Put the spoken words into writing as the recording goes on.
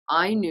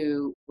I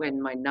knew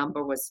when my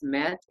number was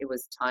met, it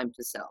was time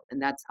to sell.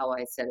 And that's how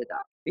I set it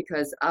up.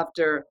 Because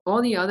after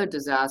all the other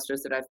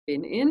disasters that I've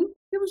been in,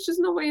 there was just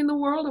no way in the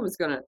world I was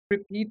going to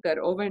repeat that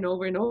over and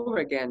over and over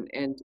again.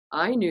 And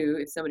I knew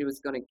if somebody was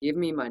going to give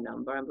me my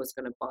number and was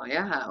going to buy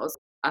a house,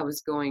 I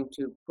was going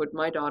to put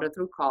my daughter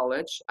through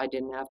college. I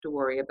didn't have to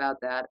worry about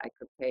that. I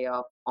could pay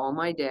off all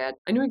my debt.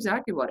 I knew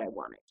exactly what I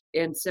wanted.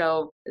 And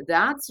so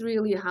that's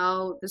really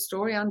how the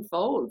story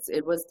unfolds.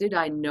 It was, did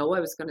I know I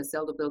was going to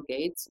sell to Bill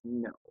Gates?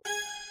 No.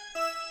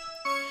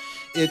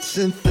 It's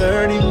a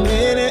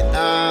 30-minute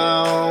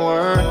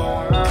hour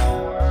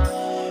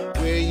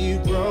where you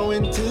grow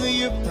into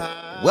your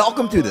power.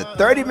 Welcome to the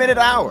 30-minute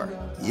hour.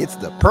 It's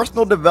the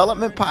personal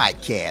development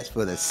podcast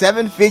for the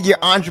seven-figure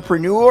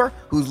entrepreneur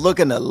who's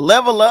looking to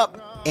level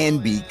up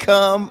and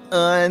become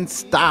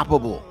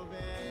unstoppable.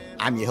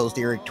 I'm your host,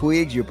 Eric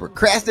Twiggs, your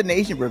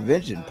procrastination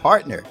prevention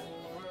partner.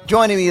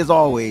 Joining me as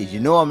always, you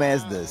know him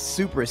as the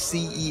super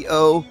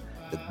CEO,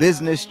 the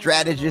business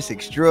strategist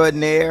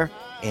extraordinaire,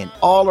 and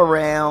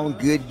all-around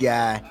good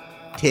guy,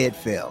 Ted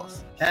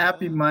Fells.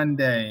 Happy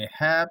Monday.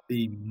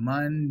 Happy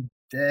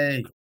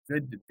Monday.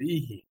 Good to be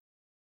here.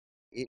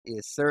 It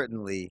is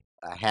certainly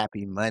a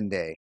happy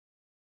Monday,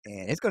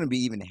 and it's going to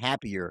be even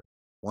happier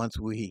once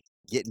we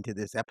get into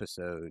this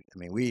episode. I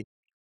mean, we're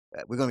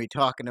going to be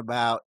talking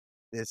about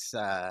this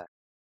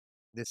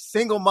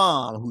single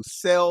mom who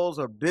sells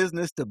her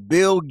business to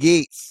Bill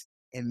Gates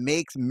and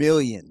makes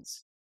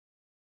millions.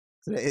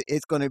 So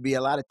it's going to be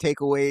a lot of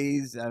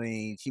takeaways. I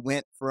mean, she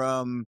went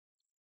from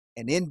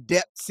an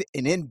in-debt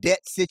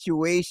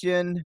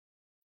situation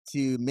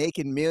to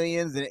making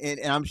millions, and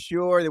I'm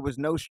sure there was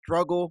no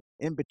struggle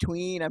in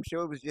between. I'm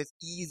sure it was just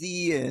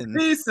easy, and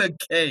Piece of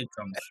cake,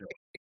 I'm sure.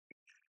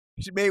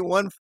 she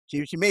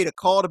made a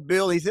call to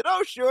Bill. He said,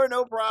 "Oh, sure,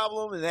 no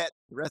problem," and the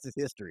rest is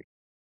history.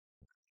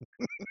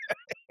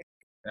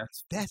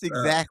 That's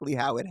exactly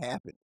how it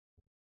happened.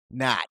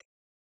 Not.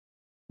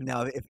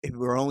 Now, if it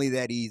were only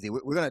that easy,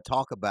 we're going to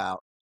talk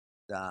about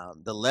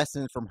the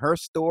lessons from her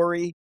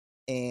story,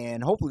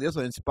 and hopefully this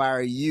will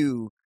inspire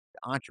you,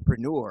 the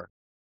entrepreneur,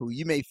 who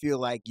you may feel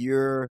like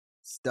you're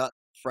stuck,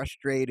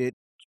 frustrated,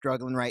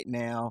 struggling right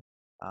now.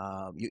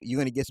 You're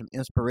going to get some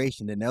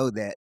inspiration to know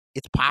that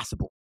it's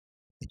possible,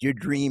 that your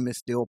dream is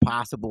still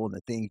possible, and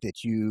the things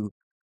that you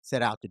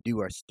set out to do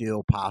are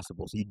still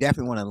possible. So you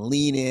definitely want to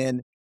lean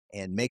in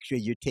and make sure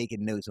you're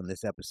taking notes on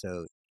this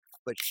episode.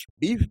 But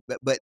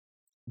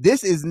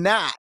this is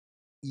not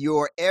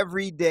your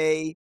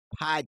everyday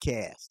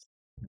podcast.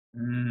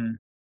 No,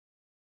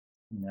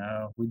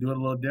 we do it a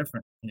little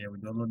different. Yeah, we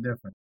do it a little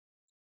different.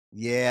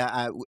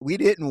 Yeah, we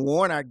didn't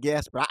warn our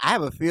guest, but I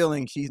have a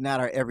feeling she's not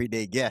our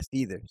everyday guest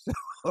either. So.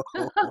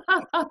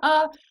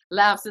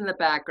 Laughs in the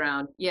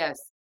background. Yes.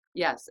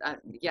 I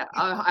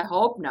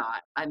hope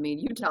not. I mean,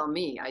 you tell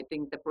me. I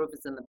think the proof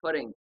is in the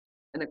pudding.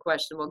 And the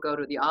question will go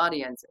to the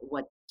audience.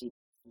 What do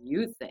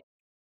you think?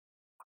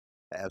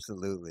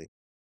 Absolutely.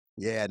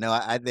 Yeah, no,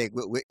 I think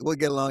we'll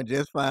get along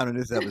just fine in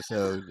this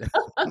episode.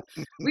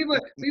 we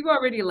were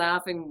already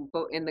laughing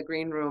in the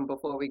green room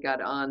before we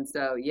got on.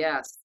 So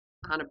yes,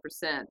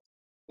 100%.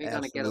 We're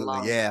gonna get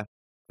along. Yeah,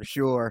 for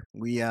sure.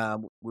 We're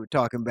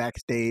talking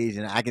backstage,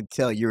 and I can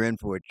tell you're in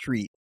for a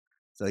treat.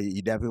 So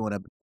you definitely want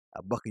to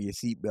buckle your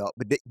seatbelt.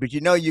 But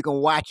you know you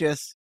can watch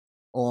us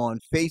on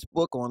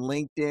Facebook, on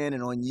LinkedIn,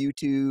 and on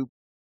YouTube.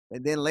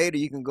 And then later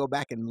you can go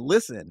back and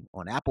listen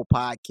on Apple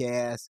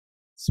Podcasts,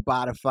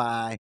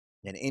 Spotify,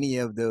 and any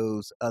of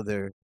those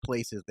other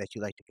places that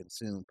you like to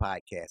consume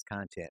podcast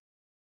content.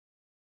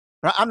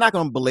 But I'm not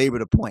going to belabor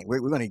the point. We're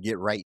going to get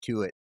right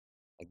to it.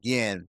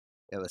 Again,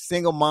 a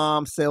single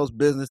mom sells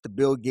business to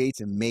Bill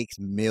Gates and makes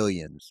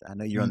millions. I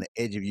know you're on the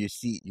edge of your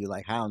seat. You're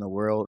like, how in the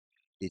world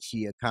did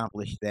she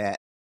accomplish that?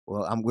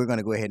 Well, we're going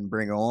to go ahead and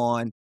bring her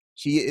on.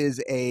 She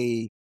is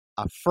a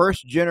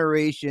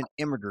first-generation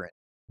immigrant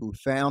who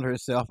found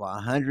herself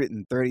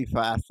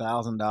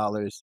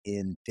 $135,000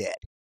 in debt.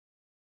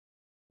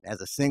 As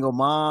a single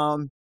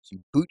mom, she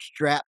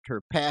bootstrapped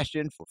her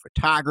passion for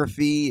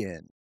photography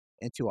and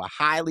into a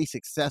highly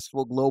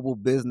successful global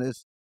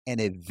business, and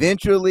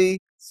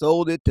eventually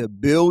sold it to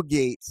Bill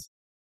Gates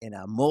in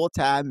a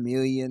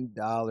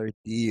multi-million-dollar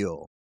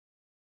deal.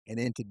 And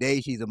then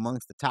today she's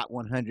amongst the top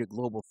 100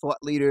 global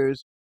thought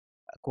leaders,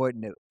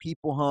 according to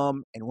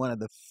PeopleHum, and one of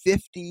the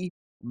 50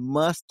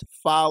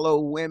 must-follow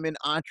women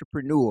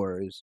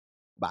entrepreneurs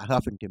by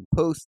Huffington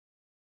Post.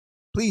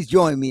 Please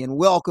join me in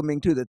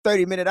welcoming to the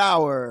 30-minute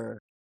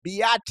hour,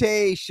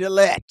 Beate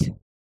Chilett.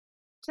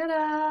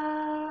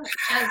 Ta-da!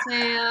 Jazz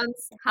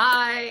hands.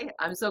 Hi.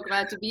 I'm so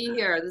glad to be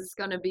here. This is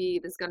gonna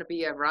be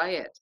a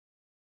riot.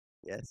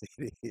 Yes,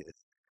 it is.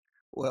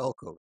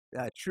 Welcome.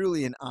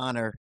 Truly an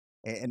honor.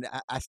 And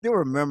I still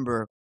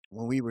remember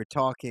when we were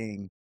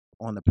talking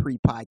on the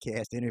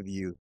pre-podcast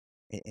interview,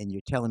 and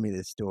you're telling me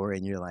this story,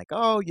 and you're like,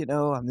 "Oh,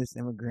 I'm this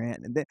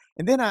immigrant," and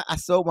then I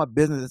sold my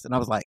business, and I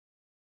was like,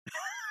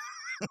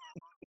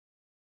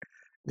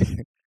 I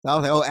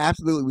was like, "Oh,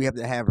 absolutely, we have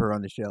to have her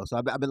on the show." So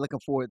I've been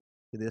looking forward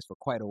to this for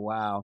quite a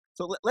while.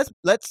 So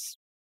let's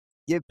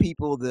give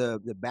people the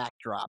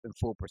backdrop and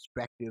full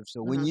perspective.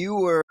 So when Hmm. you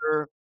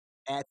were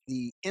at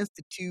the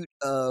Institute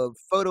of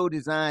Photo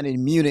Design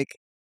in Munich,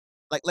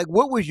 like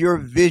what was your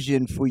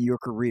vision for your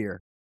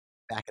career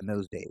back in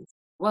those days?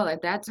 Well,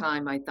 at that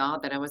time, I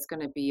thought that I was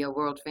going to be a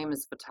world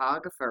famous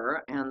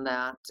photographer and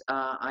that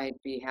I'd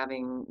be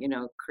having,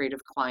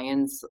 creative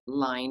clients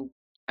lined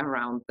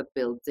around the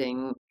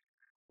building,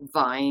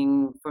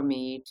 vying for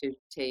me to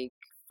take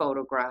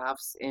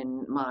photographs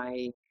in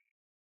my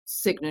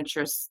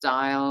signature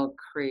style,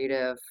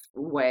 creative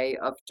way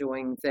of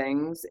doing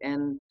things.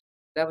 And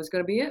that was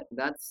going to be it.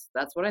 That's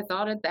what I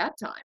thought at that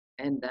time.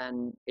 And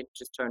then it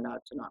just turned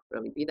out to not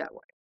really be that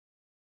way.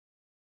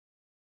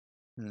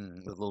 It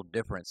was a little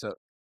different.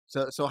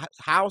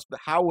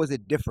 How was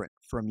it different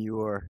from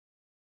your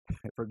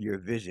from your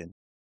vision?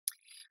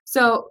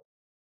 So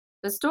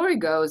the story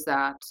goes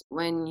that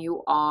when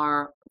you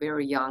are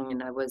very young,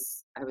 and I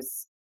was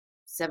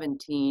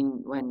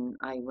 17 when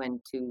I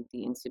went to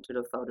the Institute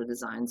of Photo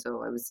Design,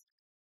 so I was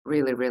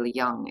really, really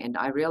young. And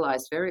I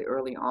realized very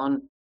early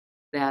on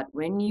that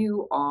when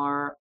you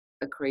are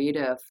a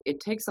creative, it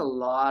takes a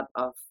lot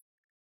of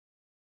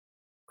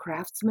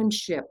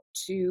craftsmanship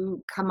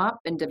to come up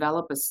and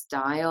develop a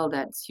style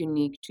that's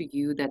unique to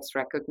you, that's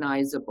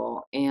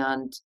recognizable.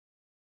 And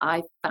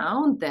I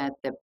found that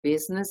the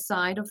business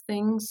side of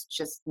things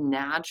just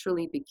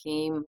naturally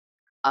became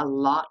a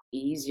lot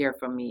easier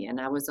for me.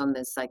 And I was on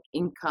this like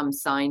income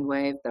sine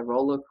wave, the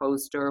roller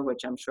coaster,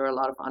 which I'm sure a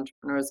lot of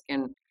entrepreneurs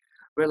can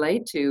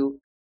relate to.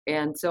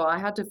 And so I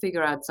had to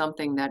figure out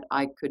something that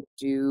I could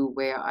do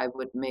where I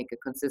would make a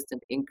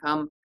consistent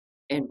income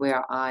and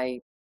where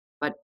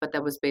but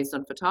that was based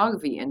on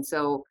photography. And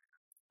so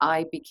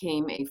I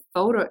became a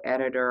photo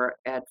editor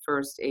at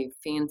first, a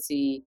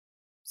fancy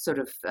sort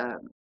of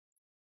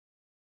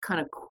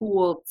kind of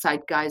cool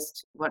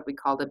zeitgeist, what we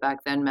called it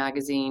back then,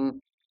 magazine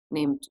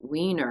named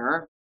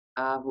Wiener.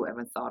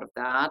 Whoever thought of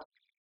that?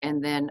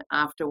 And then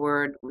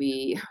afterward,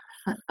 we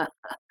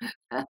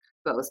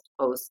both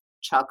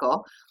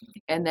chuckle.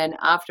 And then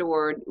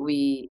afterward,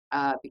 we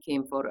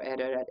became photo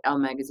editor at Elle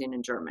magazine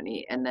in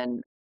Germany. And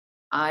then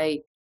I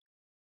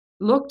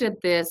looked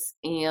at this,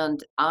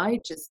 and I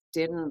just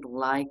didn't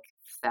like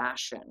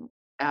fashion,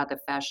 the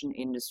fashion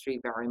industry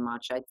very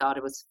much. I thought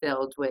it was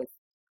filled with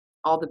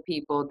all the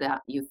people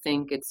that you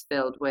think it's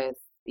filled with,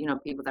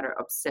 people that are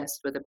obsessed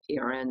with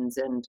appearance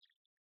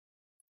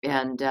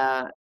and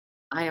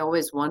I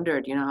always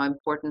wondered, how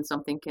important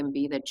something can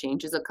be that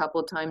changes a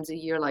couple times a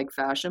year like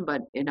fashion,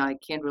 but I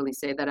can't really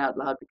say that out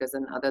loud because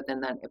then other than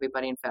that,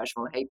 everybody in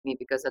fashion will hate me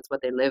because that's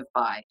what they live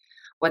by.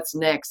 What's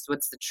next?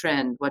 What's the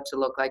trend? What to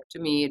look like? To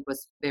me, it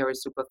was very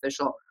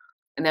superficial.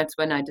 And that's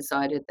when I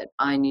decided that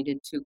I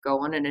needed to go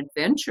on an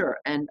adventure.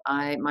 And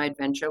my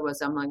adventure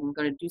was I'm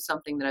going to do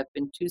something that I've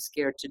been too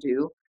scared to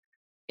do,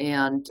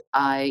 and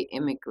I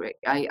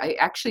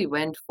actually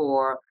went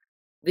for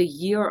the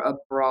year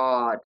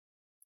abroad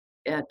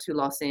to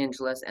Los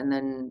Angeles, and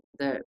then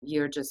the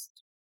year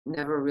just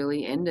never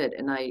really ended.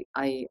 And I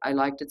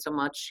liked it so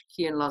much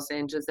here in Los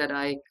Angeles that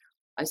I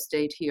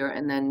stayed here,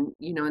 and then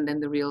and then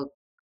the real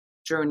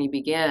journey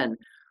began.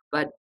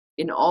 But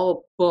in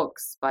all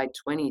books by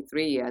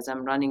 23, as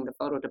I'm running the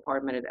photo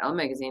department at Elle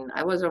magazine,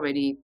 I was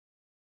already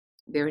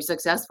very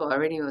successful. I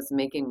already was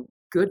making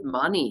good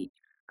money.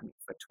 I mean,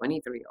 for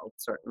 23-year-old,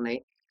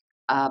 certainly.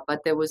 But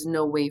there was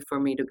no way for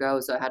me to go,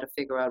 so I had to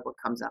figure out what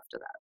comes after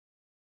that.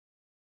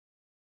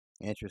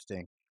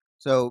 Interesting.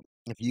 So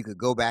if you could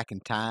go back in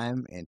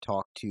time and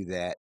talk to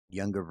that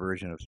younger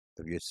version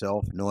of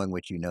yourself, knowing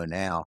what you know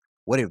now,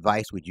 what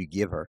advice would you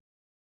give her?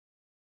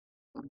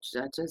 I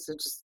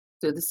just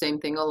do the same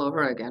thing all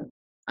over again.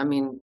 I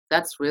mean,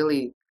 that's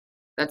really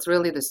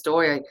the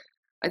story.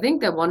 I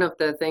think that one of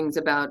the things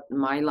about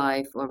my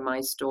life or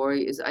my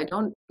story is I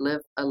don't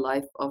live a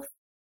life of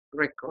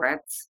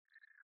regrets.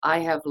 I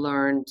have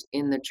learned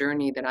in the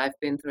journey that I've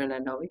been through, and I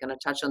know we're going to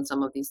touch on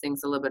some of these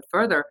things a little bit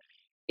further,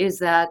 is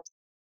that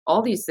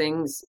all these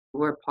things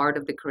were part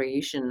of the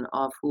creation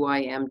of who I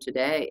am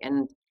today.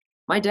 And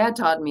my dad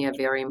taught me a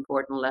very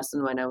important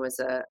lesson when I was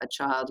a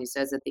child. He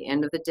says, at the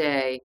end of the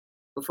day,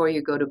 before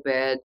you go to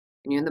bed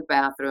and you're in the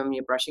bathroom,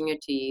 you're brushing your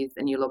teeth,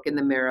 and you look in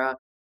the mirror,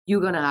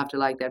 you're going to have to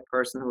like that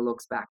person who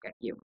looks back at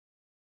you,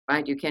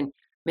 right? You can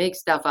make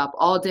stuff up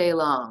all day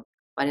long,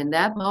 but in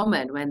that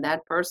moment when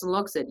that person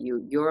looks at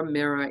you, your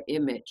mirror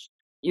image,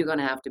 you're going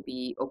to have to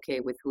be okay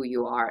with who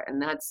you are.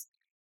 And that's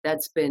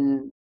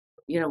been,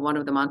 one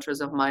of the mantras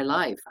of my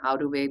life. How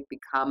do I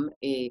become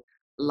a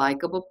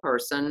likable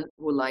person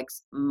who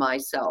likes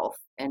myself,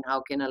 and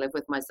how can I live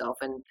with myself?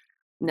 And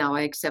now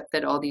I accept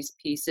that all these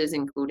pieces,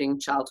 including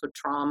childhood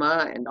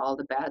trauma and all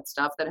the bad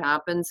stuff that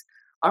happens,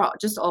 are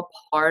just all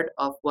part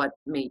of what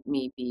made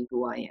me be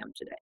who I am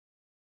today.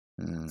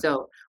 Mm,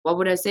 So, what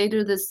would I say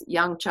to this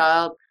young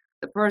child?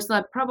 The person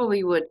I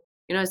probably would,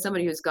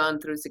 somebody who's gone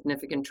through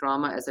significant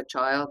trauma as a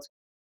child,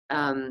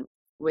 um,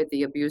 with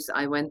the abuse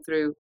I went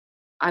through,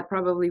 I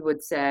probably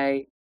would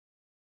say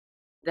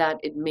that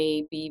it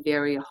may be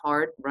very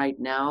hard right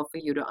now for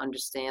you to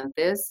understand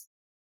this,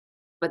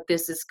 but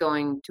this is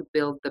going to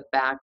build the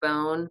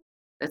backbone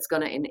that's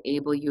going to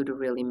enable you to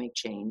really make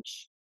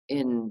change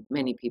in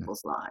many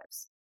people's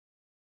lives.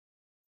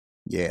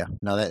 Yeah,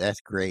 no, that's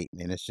great,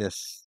 and it's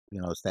just,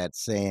 it's that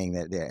saying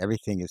that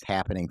everything is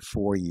happening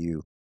for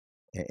you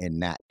and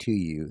not to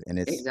you, and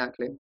it's,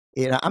 Exactly.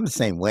 I'm the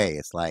same way.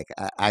 It's like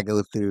I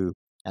go through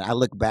and I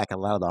look back at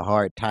a lot of the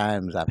hard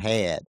times I've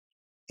had,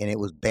 and it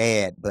was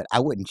bad, but I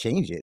wouldn't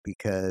change it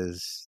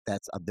because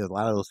there's a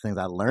lot of those things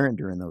I learned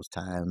during those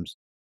times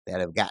that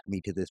have gotten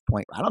me to this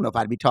point. I don't know if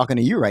I'd be talking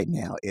to you right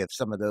now if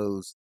some of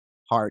those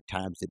hard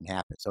times didn't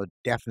happen. So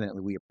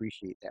definitely, we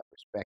appreciate that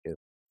perspective.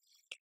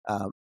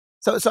 Um,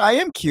 so I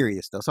am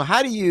curious though. So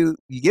how do you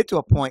get to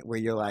a point where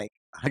you're like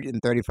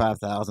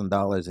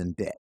 $135,000 in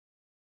debt,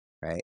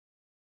 right?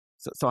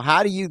 So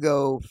how do you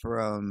go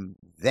from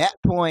that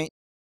point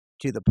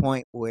to the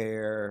point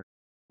where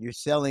you're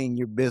selling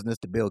your business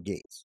to Bill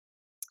Gates?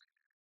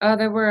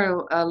 There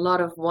were a lot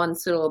of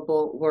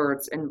one-syllable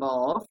words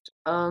involved,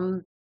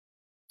 and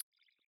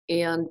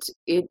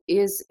it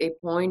is a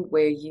point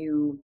where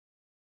you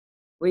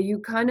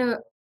kind of,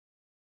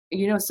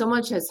 so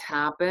much has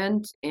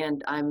happened,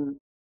 and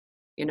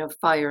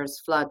fires,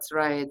 floods,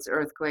 riots,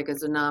 earthquake, a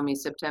tsunami,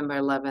 September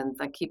 11th.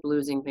 I keep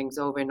losing things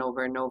over and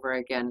over and over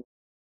again.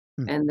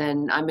 Hmm. And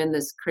then I'm in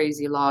this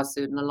crazy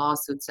lawsuit, and the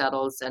lawsuit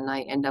settles, and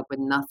I end up with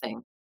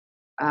nothing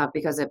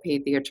because I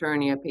paid the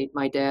attorney, I paid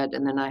my debt,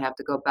 and then I have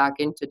to go back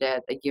into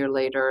debt a year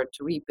later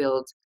to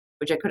rebuild,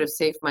 which I could have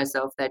saved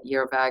myself that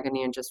year of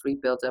agony and just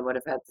rebuilt. I would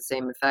have had the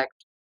same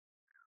effect.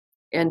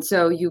 And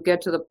so you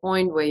get to the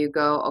point where you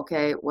go,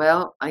 okay,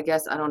 well, I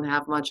guess I don't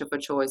have much of a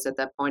choice at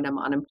that point. I'm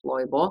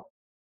unemployable.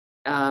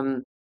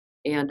 Um,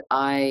 and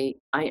I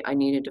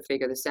needed to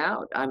figure this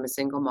out. I'm a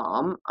single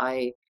mom.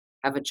 I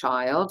have a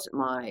child.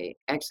 My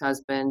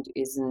ex-husband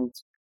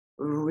isn't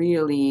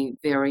really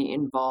very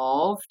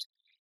involved,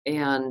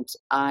 and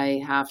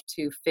I have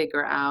to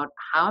figure out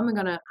how I'm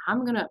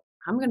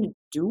gonna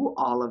do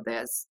all of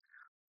this.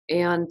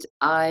 And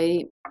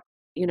I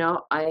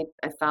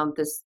found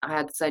this. I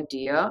had this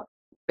idea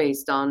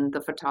based on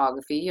the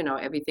photography.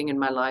 Everything in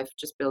my life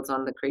just builds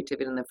on the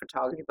creativity and the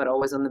photography, but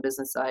always on the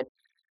business side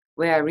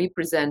where I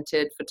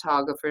represented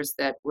photographers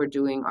that were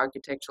doing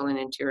architectural and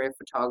interior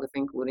photography,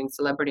 including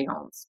celebrity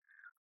homes.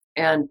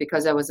 And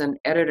because I was an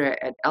editor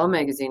at Elle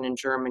magazine in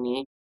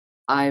Germany,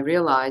 I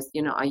realized,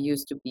 I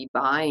used to be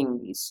buying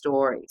these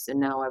stories and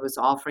now I was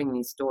offering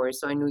these stories.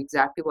 So I knew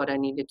exactly what I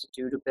needed to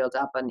do to build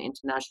up an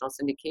international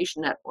syndication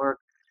network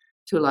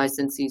to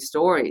license these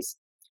stories.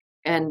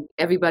 And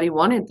everybody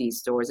wanted these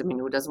stories. I mean,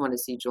 who doesn't want to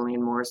see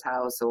Julian Moore's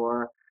house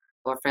or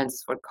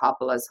Francis Ford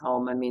Coppola's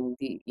home? I mean,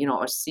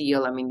 or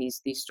Seal. I mean,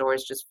 these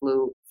stories just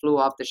flew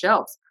off the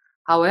shelves.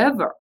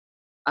 However,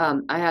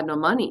 I had no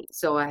money,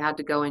 so I had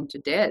to go into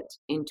debt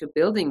into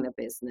building the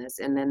business.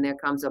 And then there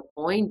comes a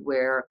point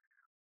where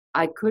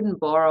I couldn't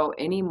borrow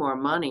any more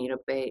money to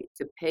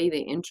pay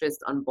the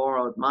interest on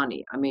borrowed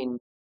money. I mean,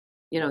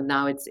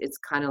 now it's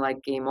kind of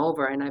like game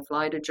over. And I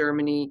fly to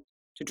Germany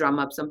to drum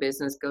up some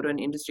business, go to an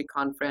industry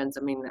conference.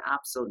 I mean,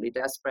 absolutely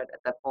desperate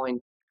at that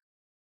point.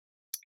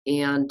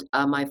 And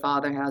my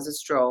father has a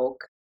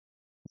stroke,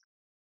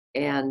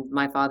 and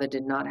my father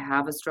did not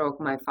have a stroke.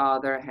 My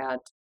father had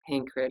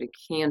pancreatic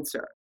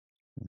cancer,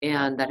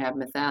 and that had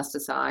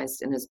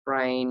metastasized in his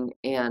brain,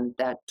 and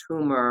that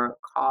tumor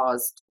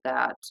caused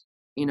that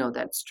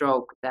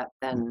stroke that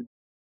then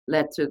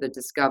led to the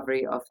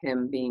discovery of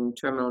him being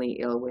terminally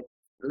ill with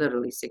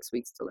literally 6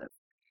 weeks to live.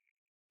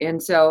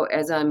 And so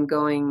as I'm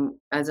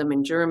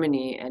in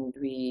Germany and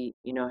we,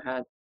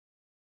 had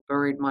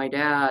buried my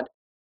dad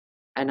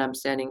and I'm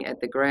standing at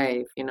the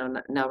grave,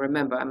 now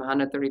remember, I'm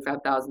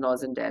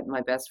 $135,000 in debt.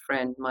 My best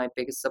friend, my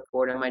biggest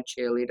supporter, my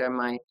cheerleader,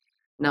 my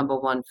number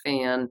one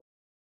fan,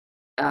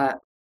 uh,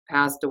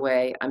 passed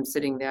away. I'm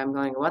sitting there, I'm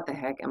going, what the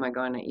heck am I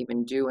going to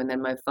even do? And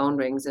then my phone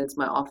rings. It's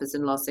my office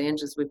in Los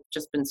Angeles. We've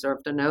just been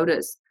served a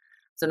notice.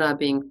 So now I'm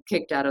being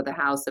kicked out of the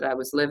house that I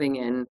was living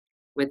in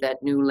with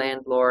that new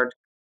landlord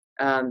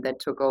that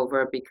took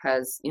over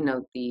because,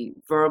 the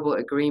verbal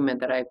agreement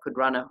that I could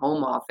run a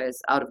home office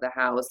out of the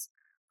house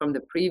from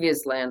the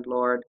previous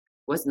landlord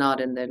was not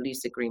in the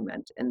lease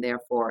agreement. And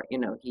therefore,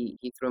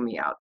 he threw me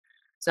out.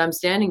 So I'm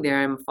standing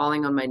there, I'm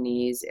falling on my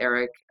knees,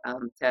 Eric,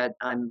 Ted,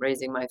 I'm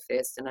raising my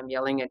fist and I'm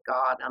yelling at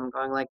God. I'm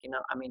going like,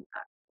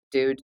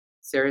 dude,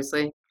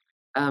 seriously?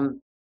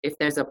 Um, if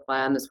there's a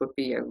plan, this would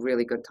be a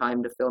really good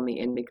time to fill me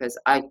in because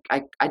I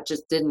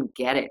just didn't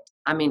get it.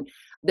 I mean,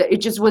 it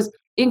just was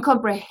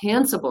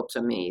incomprehensible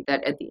to me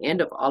that at the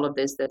end of all of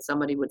this, that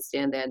somebody would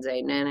stand there and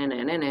say, nah, nah,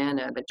 nah, nah, nah,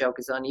 nah, the joke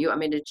is on you. I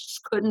mean, it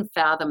just couldn't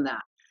fathom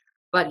that.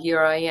 But here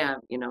I am,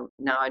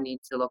 now I need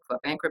to look for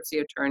a bankruptcy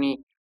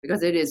attorney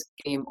because it is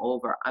game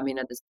over. I mean,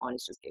 at this point,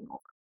 it's just game over.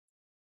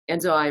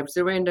 And so I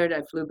surrendered,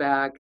 I flew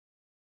back,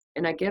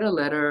 and I get a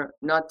letter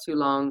not too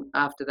long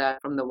after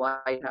that from the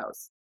White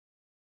House.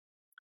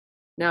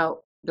 Now,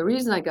 the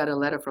reason I got a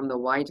letter from the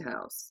White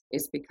House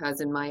is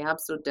because in my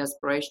absolute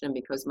desperation and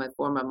because my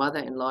former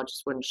mother-in-law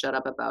just wouldn't shut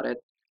up about it,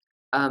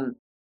 um,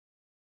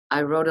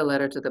 I wrote a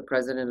letter to the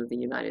President of the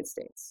United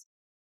States.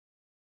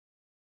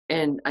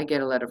 and I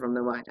get a letter from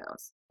the White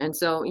House. And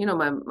so,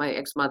 my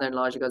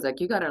ex-mother-in-law, she goes like,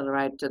 you got to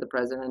write to the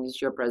president.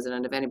 He's your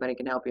president. If anybody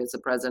can help you, it's the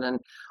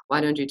president.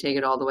 Why don't you take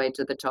it all the way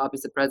to the top?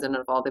 He's the president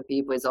of all the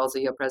people. He's also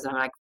your president.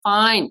 I'm like,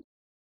 fine,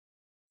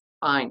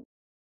 fine.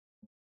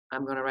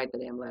 I'm going to write the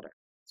damn letter.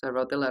 So I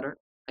wrote the letter.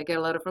 I get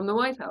a letter from the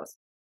White House.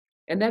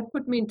 And that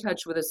put me in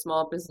touch with a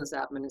small business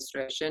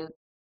administration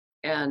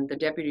and the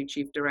deputy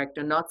chief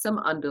director, not some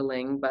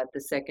underling, but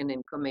the second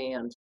in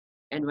command.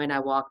 And when I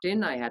walked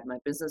in, I had my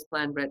business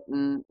plan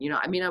written.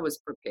 I was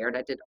prepared.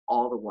 I did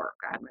all the work.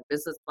 I had my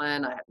business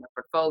plan. I had my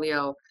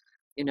portfolio.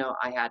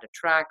 I had a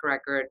track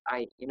record.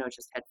 I,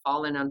 just had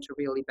fallen onto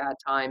really bad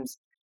times.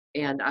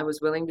 And I was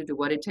willing to do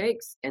what it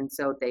takes. And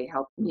so they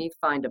helped me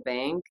find a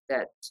bank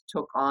that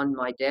took on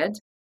my debt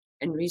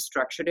and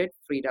restructured it,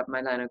 freed up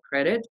my line of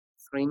credit.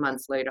 3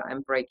 months later,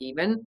 I'm break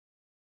even.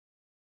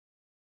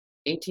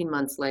 18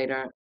 months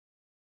later,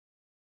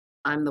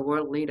 I'm the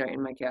world leader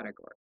in my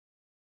category.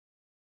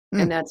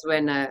 And that's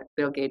when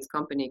Bill Gates'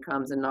 company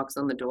comes and knocks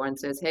on the door and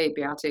says, hey,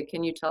 Beate,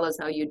 can you tell us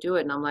how you do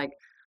it? And I'm like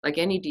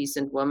any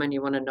decent woman,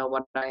 you want to know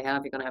what I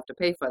have, you're going to have to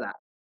pay for that.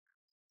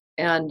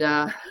 And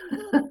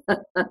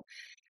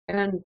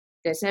and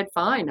they said,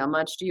 fine, how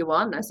much do you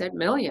want? And I said,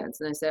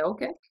 millions. And they said,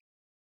 okay.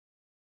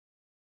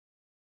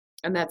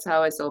 And that's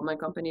how I sold my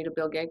company to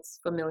Bill Gates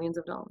for millions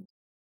of dollars.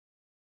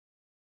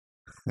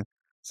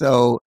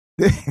 So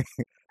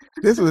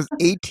this was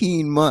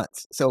 18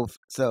 months. So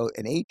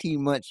in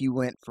 18 months, you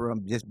went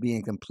from just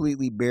being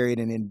completely buried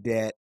and in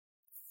debt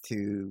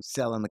to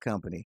selling the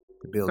company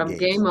to Bill Gates. From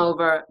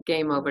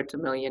game over to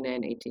millionaire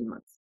in 18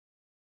 months.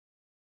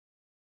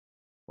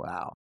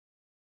 Wow.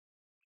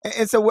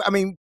 And so,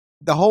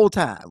 the whole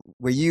time,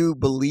 were you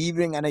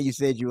believing? I know you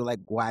said you were like,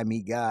 why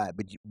me, God?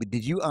 But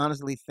did you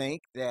honestly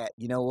think that,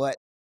 you know what?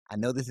 I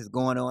know this is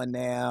going on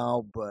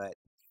now, but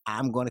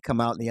I'm going to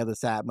come out on the other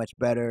side much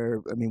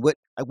better.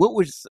 What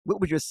was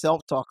your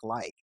self-talk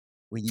like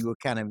when you were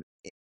kind of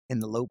in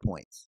the low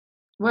points?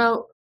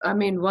 Well,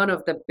 one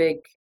of the big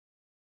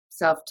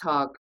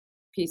self-talk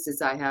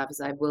pieces I have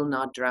is I will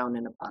not drown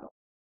in a puddle.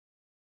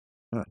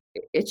 Huh.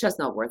 It's just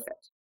not worth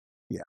it.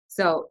 Yeah.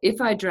 So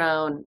if I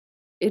drown,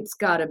 it's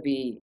gotta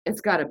be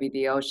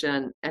the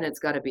ocean, and it's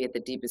gotta be at the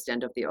deepest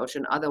end of the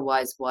ocean.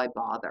 Otherwise, why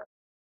bother?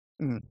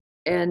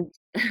 And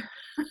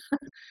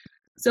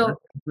so,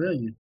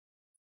 Brilliant.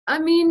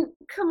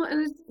 come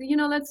on,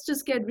 let's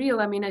just get real.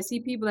 I see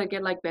people that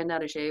get like bent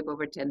out of shape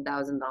over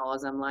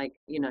 $10,000. I'm like,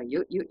 you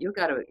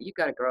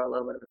gotta grow a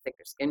little bit of a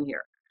thicker skin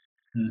here,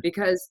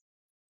 because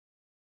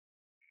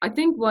I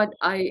think what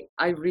I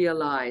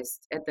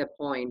realized at that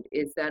point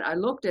is that I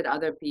looked at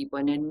other people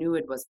and I knew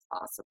it was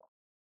possible.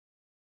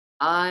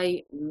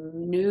 I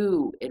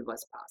knew it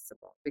was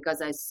possible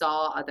because I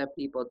saw other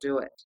people do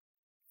it.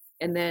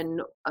 And then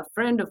a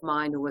friend of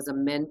mine who was a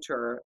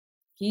mentor,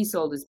 he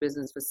sold his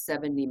business for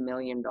 $70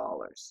 million.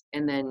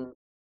 And then,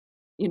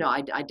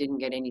 I didn't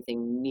get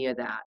anything near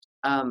that.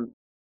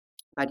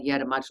 But he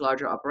had a much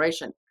larger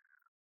operation.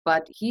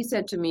 But he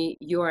said to me,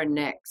 you're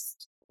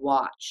next,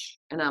 watch.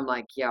 And I'm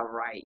like, yeah,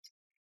 right.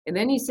 And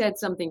then he said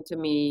something to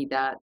me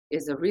that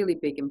is a really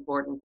big,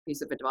 important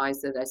piece of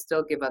advice that I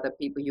still give other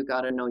people. You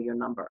got to know your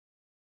number.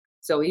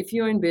 So if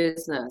you're in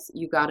business,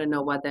 you got to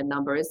know what that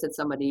number is that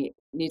somebody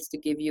needs to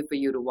give you for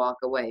you to walk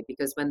away.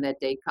 Because when that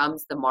day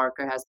comes, the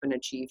marker has been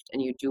achieved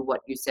and you do what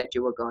you said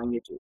you were going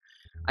to do.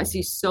 I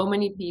see so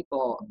many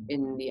people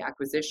in the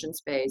acquisition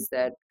space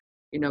that,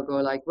 go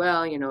like,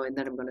 well, and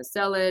then I'm going to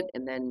sell it.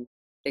 And then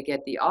they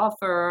get the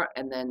offer.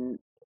 And then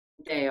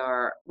they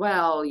are,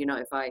 well,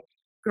 if I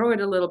grow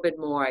it a little bit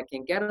more, I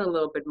can get it a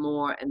little bit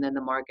more. And then the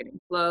market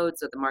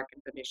implodes or the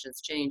market conditions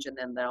change and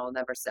then they'll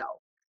never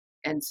sell.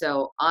 And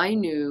so I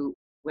knew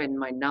when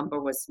my number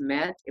was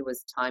met, it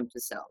was time to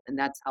sell. And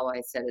that's how I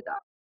set it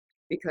up.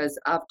 Because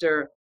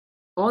after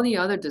all the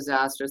other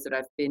disasters that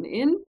I've been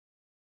in,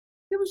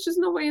 there was just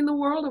no way in the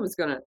world I was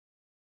going to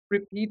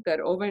repeat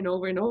that over and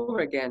over and over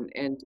again.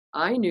 And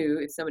I knew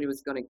if somebody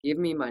was going to give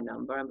me my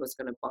number, I was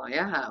going to buy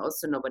a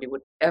house so nobody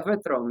would ever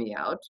throw me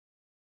out.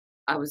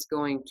 I was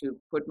going to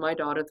put my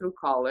daughter through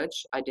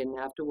college. I didn't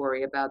have to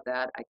worry about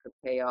that. I could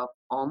pay off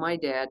all my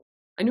debt.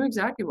 I knew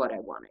exactly what I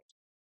wanted.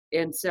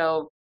 And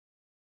so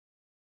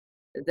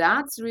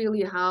that's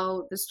really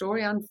how the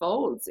story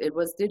unfolds. It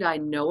was, did I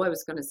know I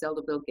was going to sell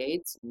to Bill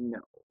Gates? No.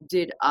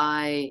 Did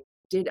I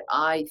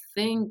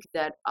think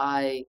that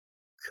I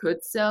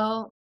could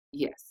sell?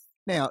 Yes.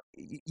 Now,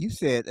 you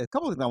said a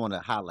couple of things I want to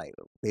highlight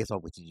based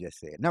on what you just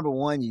said. Number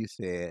one, you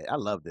said, I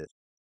love this.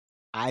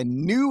 I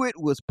knew it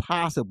was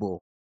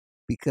possible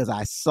because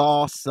I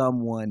saw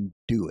someone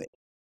do it.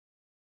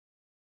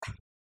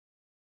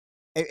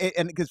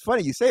 And it's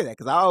funny you say that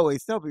because I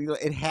always tell people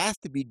it has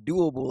to be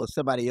doable if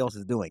somebody else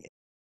is doing it.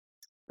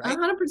 Right?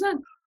 100%.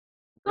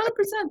 100%.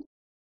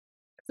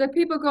 So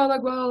people go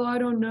like, well, I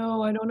don't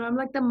know. I'm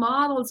like, the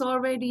model's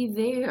already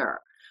there.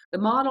 The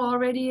model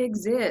already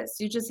exists.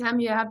 You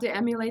have to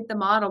emulate the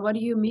model. What do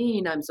you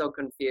mean I'm so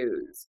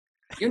confused?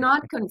 You're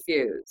not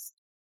confused.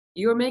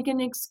 You're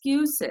making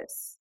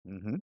excuses.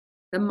 Mm-hmm.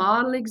 The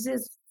model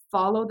exists.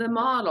 follow the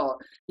model.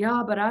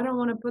 Yeah, but I don't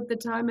want to put the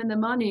time and the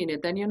money in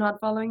it. Then you're not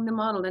following the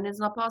model. Then it's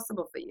not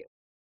possible for you.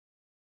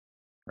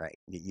 Right.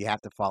 You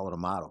have to follow the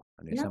model.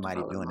 And You there's have to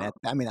somebody follow the doing that.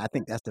 model. I mean, I Yeah.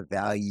 think that's the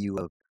value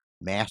of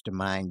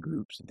mastermind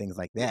groups and things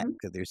like that, Mhm.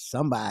 because there's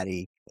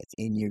somebody that's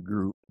in your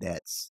group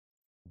that's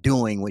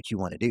doing what you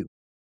want to do.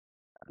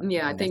 I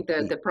Yeah, I think that's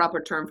think the the key.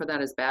 proper term for that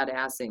is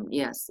badassing.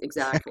 Yes,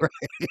 exactly.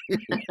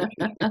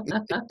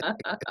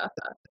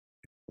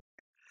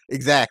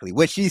 Exactly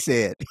what she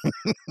said.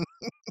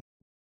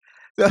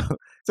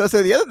 So,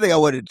 so the other thing I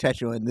wanted to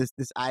touch on, this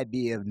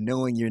idea of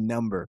knowing your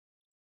number.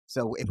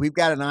 So if we've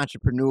got an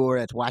entrepreneur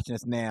that's watching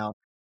us now,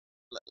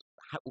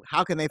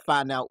 how can they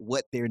find out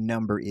what their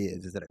number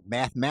is? Is it a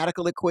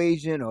mathematical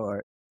equation,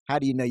 or how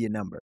do you know your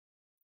number?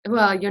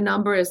 Well, your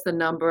number is the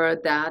number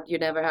that you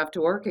never have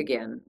to work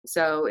again.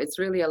 So it's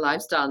really a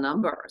lifestyle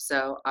number.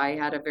 So I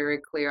had a very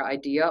clear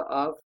idea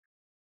of,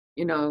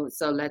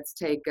 so let's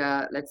take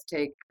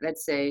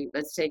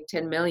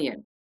 10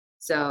 million.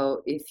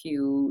 So if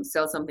you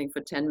sell something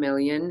for 10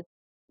 million,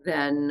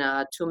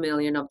 then 2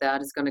 million of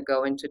that is going to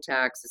go into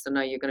taxes. So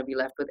now you're going to be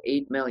left with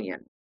 8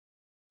 million.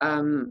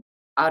 Um,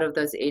 Out of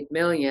those 8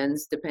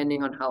 millions,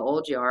 depending on how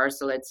old you are,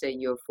 so let's say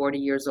you're 40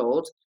 years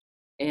old,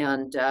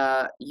 and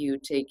you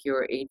take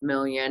your 8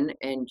 million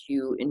and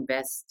you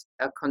invest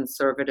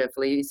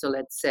conservatively. So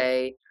let's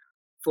say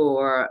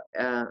for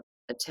a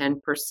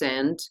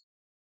 10%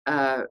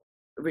 uh,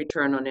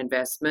 return on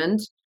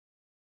investment,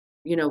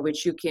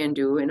 which you can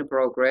do in a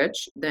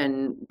brokerage,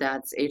 then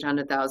that's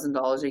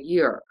 $800,000 a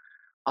year.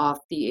 Off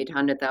the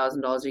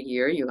 $800,000 a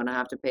year, you're going to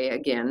have to pay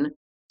again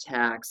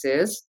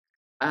taxes.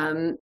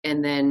 And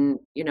then,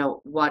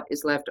 what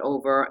is left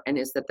over, and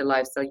is that the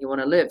lifestyle you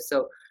want to live?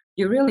 So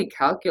you really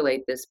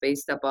calculate this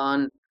based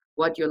upon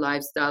what your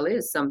lifestyle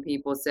is. Some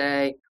people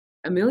say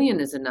 1 million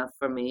is enough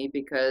for me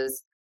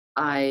because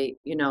I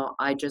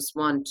just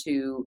want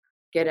to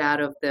get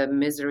out of the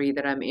misery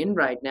that I'm in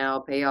right now,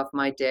 pay off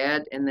my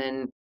debt, and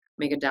then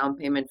make a down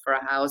payment for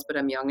a house. But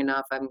I'm young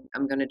enough,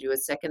 I'm going to do a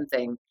second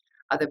thing.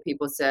 Other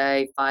people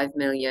say 5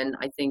 million.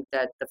 I think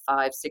that the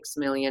 5, 6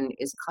 million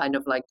is kind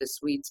of like the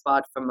sweet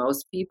spot for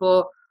most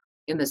people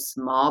in the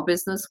small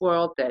business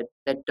world that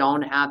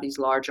don't have these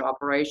large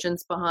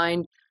operations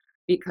behind,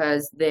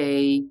 because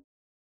it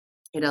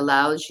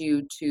allows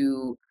you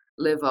to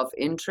live off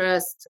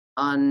interest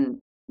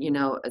on,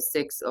 a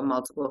six or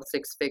multiple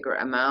six-figure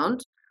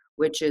amount,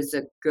 which is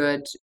a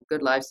good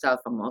lifestyle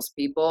for most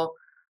people.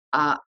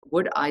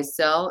 Would I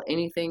sell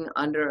anything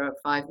under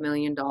 $5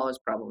 million?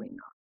 Probably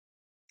not.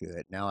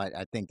 Good. Now,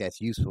 I think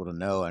that's useful to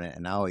know,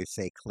 and I always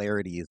say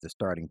clarity is the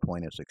starting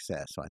point of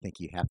success. So I think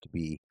you have to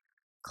be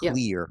Yes.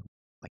 clear,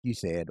 like you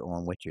said,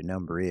 on what your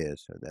number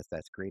is. So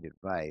that's great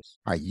advice.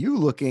 Are you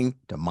looking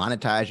to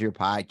monetize your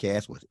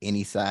podcast with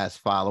any size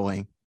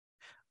following,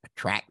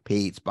 attract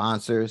paid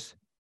sponsors,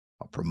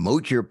 or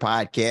promote your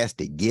podcast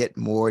to get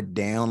more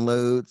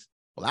downloads?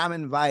 Well, I'm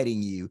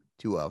inviting you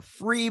to a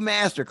free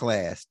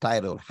masterclass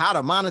titled How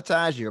to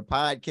Monetize Your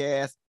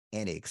Podcast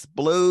and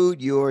Explode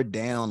Your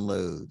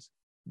Downloads.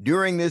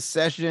 During this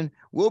session,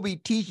 we'll be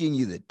teaching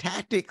you the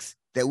tactics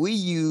that we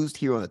used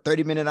here on the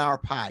 30-Minute Hour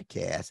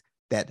podcast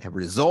that have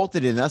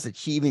resulted in us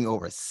achieving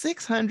over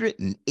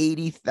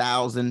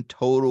 680,000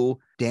 total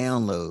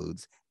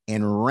downloads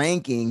and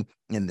ranking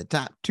in the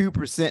top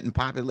 2% in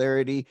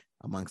popularity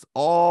amongst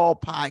all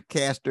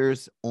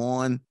podcasters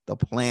on the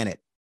planet.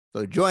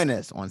 So join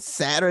us on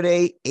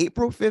Saturday,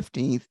 April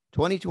 15th,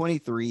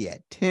 2023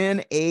 at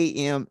 10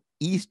 a.m.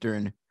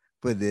 Eastern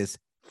for this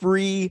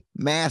free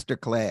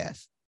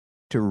masterclass.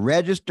 To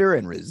register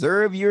and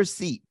reserve your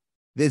seat,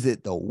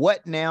 visit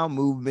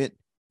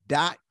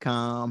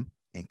thewhatnowmovement.com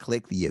and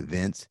click the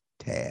events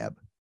tab.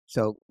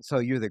 So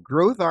you're the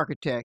growth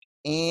architect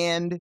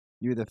and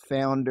you're the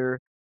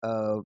founder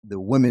of the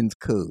Women's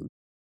Code.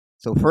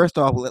 So first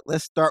off,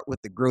 let's start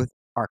with the growth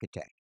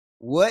architect.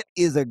 What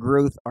is a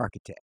growth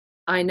architect?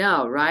 I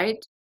know, right?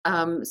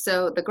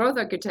 So the growth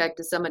architect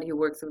is somebody who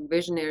works with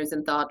visionaries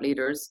and thought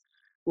leaders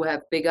who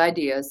have big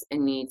ideas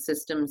and need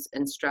systems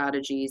and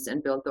strategies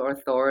and build their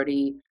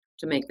authority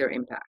to make their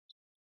impact.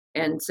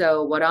 And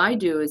so what I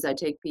do is I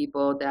take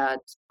people that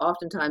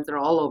oftentimes are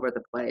all over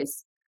the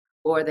place,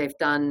 or they've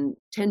done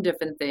 10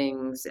 different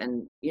things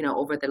and,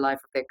 over the life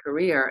of their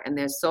career, and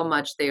there's so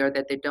much there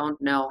that they don't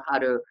know how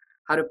to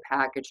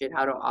package it,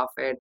 how to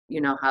offer it,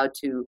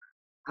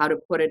 how to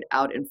put it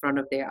out in front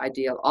of their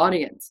ideal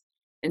audience.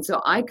 And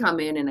so I come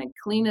in and I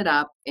clean it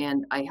up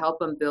and I help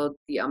them build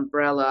the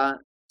umbrella,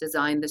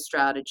 design the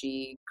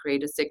strategy,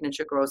 create a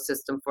signature growth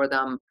system for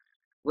them,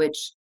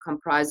 which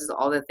comprises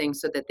all the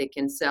things so that they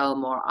can sell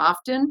more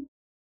often,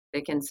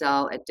 they can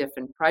sell at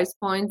different price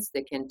points,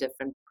 they can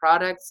different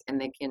products, and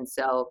they can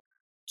sell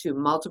to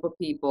multiple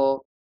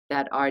people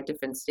that are at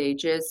different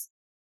stages.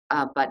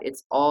 But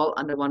it's all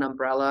under one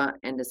umbrella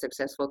and a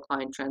successful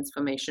client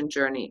transformation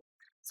journey.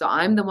 So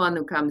I'm the one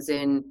who comes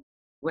in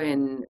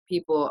when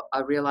people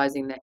are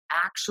realizing they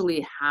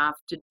actually have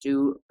to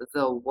do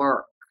the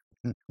work.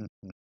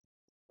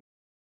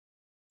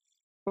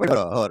 Hold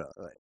on.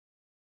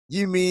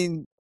 You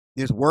mean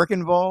there's work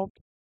involved?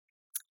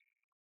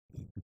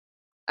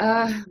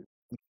 Uh,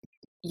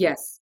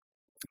 yes.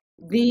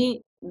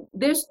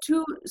 There's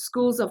two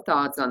schools of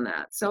thoughts on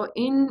that. So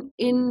in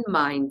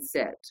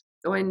mindset,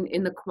 or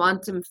in the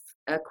quantum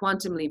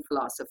leap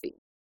philosophy,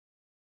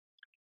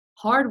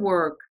 hard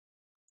work,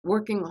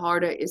 working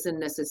harder isn't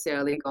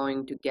necessarily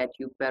going to get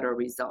you better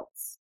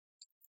results.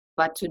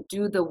 But to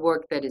do the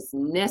work that is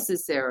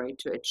necessary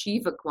to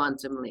achieve a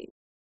quantum leap,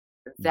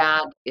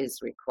 that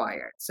is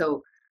required.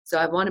 So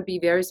I want to be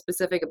very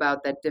specific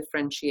about that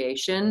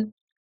differentiation,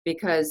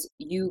 because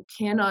you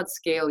cannot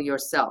scale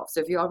yourself.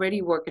 So if you're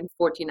already working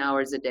 14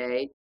 hours a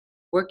day,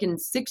 working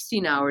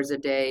 16 hours a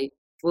day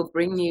will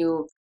bring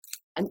you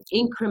an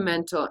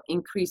incremental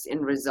increase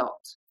in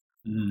result.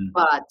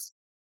 But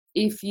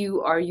if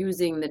you are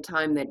using the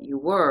time that you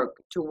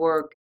work to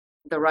work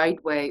the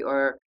right way,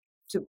 or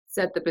to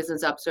set the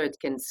business up so it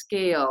can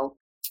scale,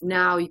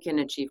 now you can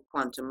achieve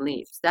quantum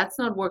leaps. That's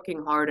not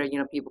working harder.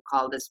 People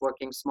call this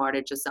working smart.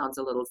 It just sounds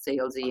a little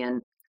salesy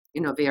and,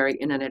 very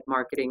internet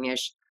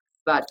marketing-ish.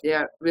 But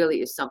there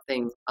really is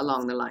something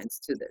along the lines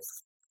to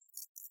this.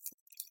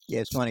 Yeah,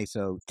 it's funny.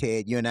 So,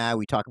 Ted, you and I,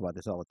 we talk about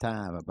this all the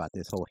time, about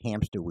this whole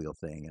hamster wheel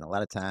thing. And a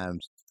lot of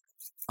times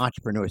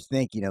entrepreneurs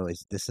think,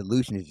 is the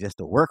solution is just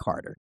to work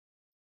harder.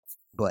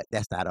 But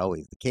that's not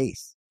always the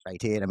case, right,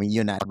 Ted? I mean, you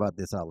and I talk about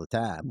this all the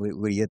time. What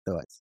are your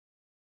thoughts?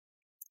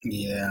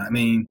 Yeah, I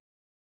mean,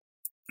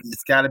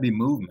 it's got to be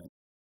movement,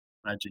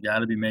 right? You got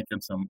to be making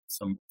some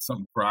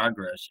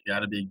progress. You got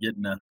to be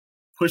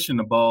pushing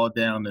the ball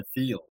down the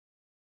field,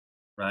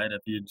 right?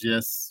 If you're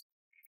just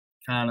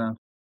kind of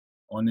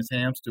on this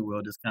hamster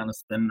wheel, just kind of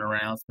spinning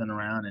around,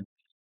 and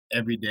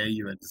every day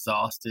you're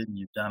exhausted and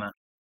you've done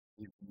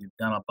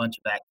a bunch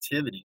of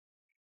activity,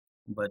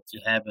 but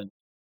you haven't,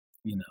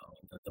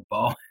 the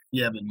ball,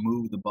 you haven't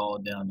moved the ball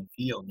down the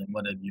field. Then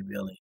what have you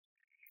really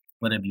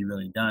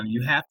done?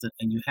 You have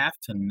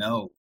to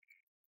know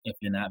if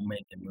you're not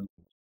making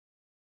movement,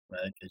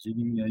 right? Because you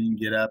can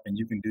get up and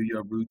you can do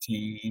your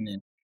routine,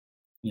 and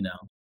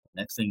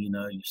next thing you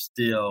know, you're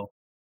still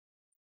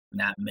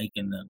not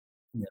making the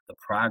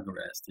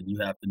progress. Then you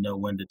have to know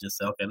when to just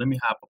say, okay, let me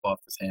hop up off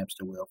this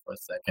hamster wheel for a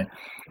second.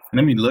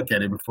 Let me look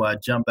at it before I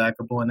jump back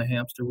up on the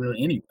hamster wheel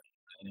anyway.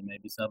 Right? It may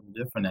be something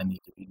different I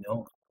need to be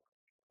doing.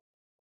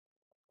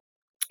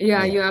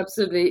 Yeah, you're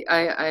absolutely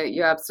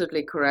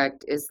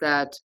correct. Is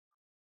that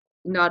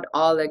not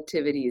all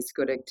activity is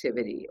good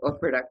activity or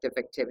productive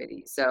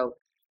activity. So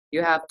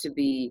you have to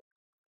be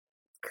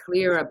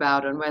clear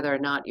about on whether or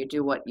not you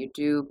do what you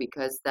do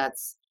because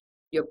that's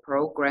your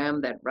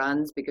program that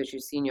runs because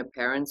you've seen your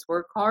parents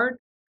work hard,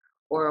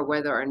 or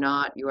whether or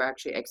not you're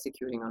actually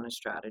executing on a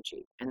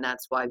strategy. And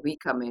that's why we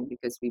come in,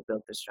 because we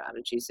built the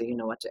strategy, so you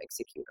know what to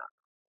execute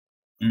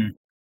on.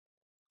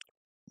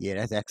 Yeah,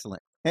 that's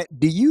excellent.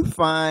 Do you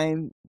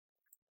find,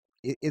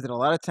 is it a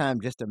lot of time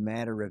just a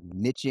matter of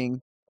niching,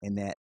 and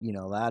that,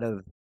 a lot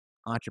of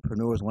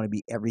entrepreneurs want to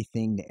be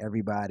everything to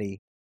everybody?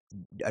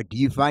 Do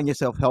you find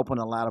yourself helping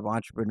a lot of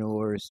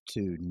entrepreneurs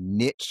to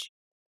niche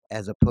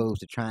as opposed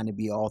to trying to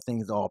be all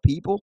things to all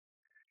people?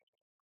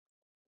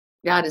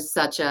 That is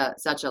such a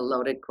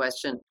loaded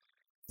question.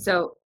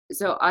 So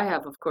I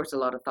have, of course, a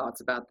lot of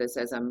thoughts about this,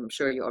 as I'm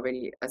sure you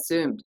already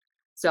assumed.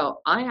 So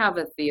I have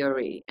a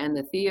theory, and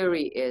the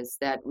theory is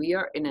that we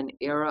are in an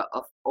era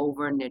of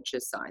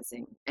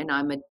over-nichicizing, and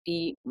I'm a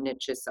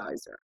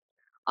de-nichicizer.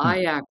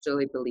 I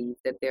actually believe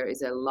that there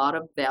is a lot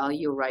of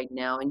value right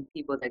now in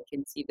people that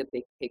can see the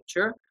big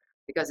picture,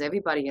 because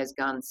everybody has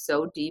gone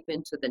so deep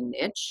into the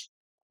niche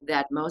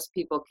that most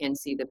people can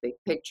see the big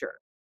picture.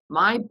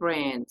 My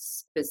brand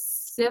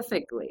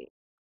specifically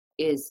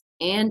is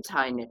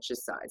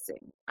anti-nichicizing.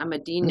 I'm a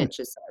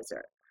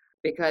de-nichicizer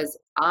because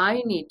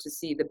I need to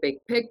see the big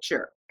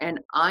picture, and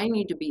I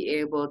need to be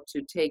able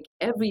to take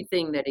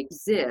everything that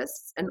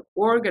exists and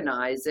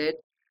organize it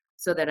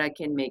so that I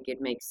can make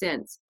it make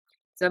sense.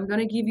 So I'm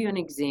going to give you an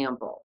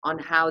example on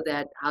how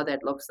that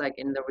looks like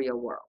in the real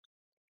world.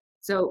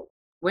 So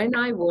when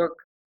I work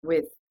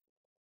with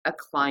a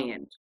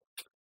client,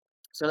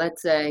 so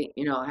let's say,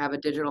 I have a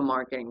digital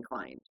marketing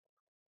client.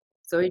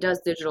 So he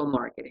does digital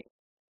marketing.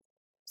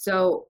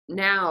 So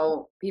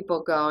now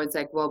people go, it's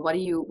like, well, what do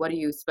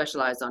you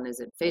specialize on? Is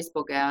it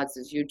Facebook ads?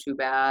 Is it YouTube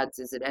ads?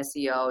 Is it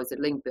SEO? Is it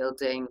link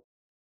building?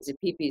 Is it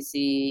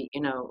PPC?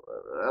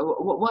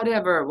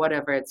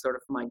 Whatever it sort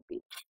of might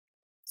be.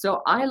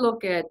 So I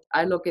look at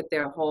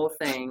their whole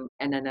thing,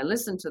 and then I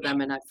listen to them,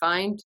 and I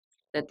find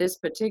that this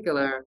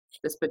particular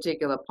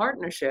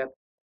partnership,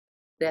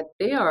 that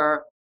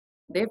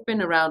they've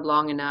been around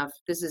long enough.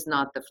 This is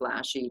not the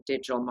flashy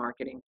digital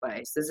marketing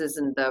place. This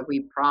isn't the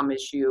we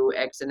promise you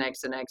X and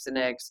X and X and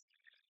X.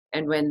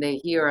 And when they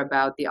hear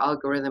about the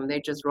algorithm, they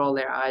just roll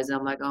their eyes.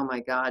 I'm like, oh my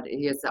God,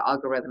 here's the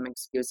algorithm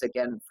excuse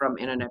again from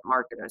internet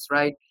marketers,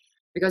 right?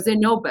 Because they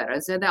know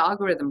better. So the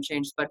algorithm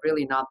changed, but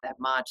really not that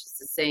much. It's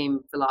the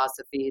same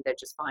philosophy. They're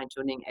just fine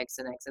tuning X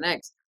and X and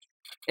X.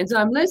 And so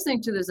I'm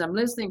listening to this,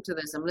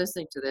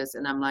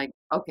 and I'm like,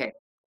 okay,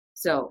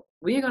 so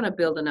we're going to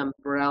build an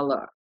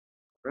umbrella,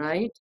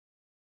 right?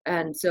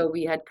 And so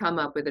we had come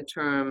up with a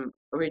term,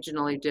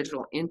 originally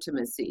digital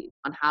intimacy,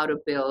 on how to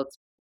build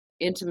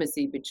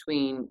intimacy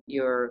between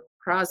your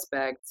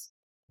prospects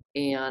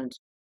and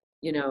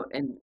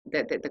and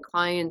the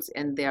clients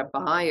and their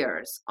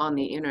buyers on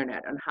the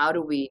internet, and how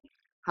do we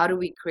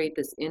create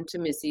this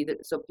intimacy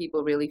so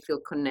people really feel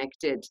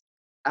connected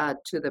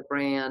to the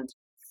brand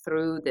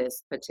through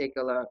this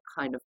particular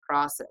kind of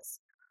process.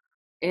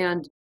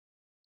 And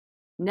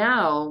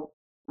now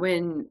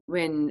when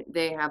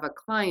they have a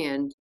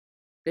client,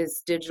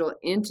 this digital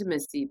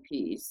intimacy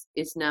piece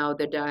is now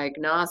the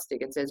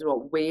diagnostic. It says,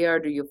 well, where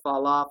do you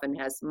fall off, and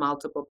has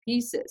multiple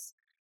pieces.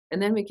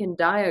 And then we can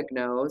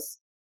diagnose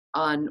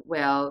on,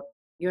 well,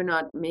 you're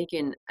not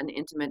making an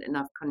intimate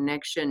enough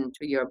connection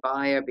to your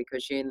buyer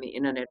because you're in the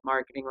internet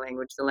marketing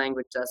language. The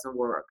language doesn't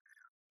work.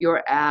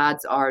 Your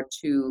ads are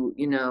too,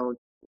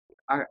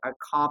 are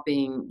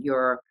copying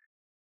your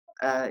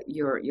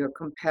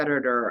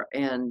competitor,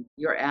 and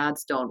your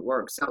ads don't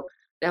work. So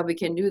that we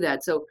can do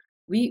that. So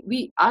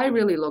I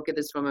really look at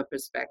this from a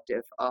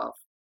perspective of,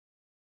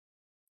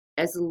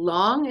 as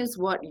long as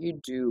what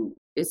you do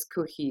is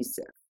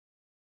cohesive,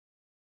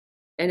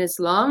 and as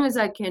long as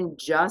I can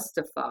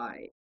justify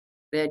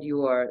that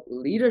you are a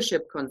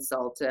leadership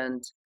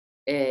consultant,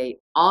 a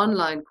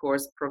online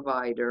course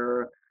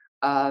provider,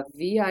 a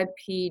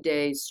VIP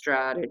day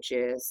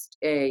strategist,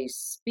 a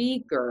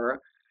speaker,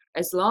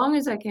 as long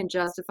as I can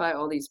justify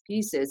all these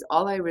pieces,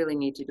 all I really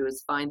need to do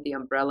is find the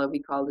umbrella. We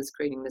call this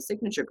creating the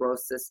signature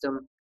growth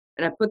system.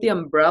 And I put the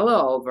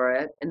umbrella over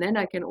it, and then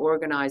I can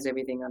organize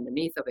everything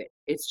underneath of it.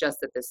 It's just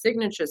that the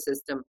signature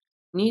system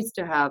needs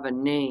to have a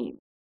name.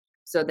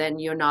 So then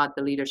you're not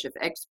the leadership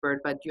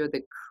expert, but you're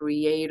the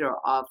creator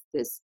of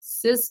this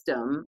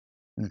system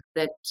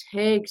that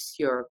takes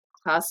your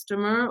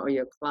customer or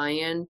your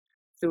client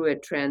through a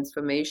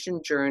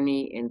transformation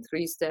journey in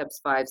 3 steps,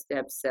 5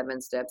 steps,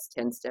 7 steps,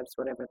 10 steps,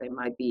 whatever they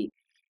might be.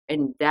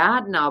 And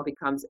that now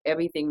becomes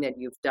everything that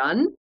you've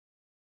done,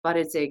 but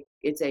it's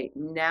a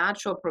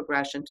natural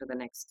progression to the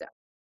next step.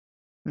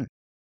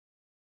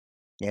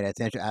 Yeah, that's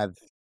interesting.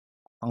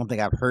 I don't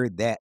think I've heard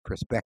that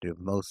perspective.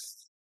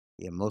 Most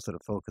of the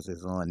focus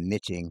is on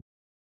niching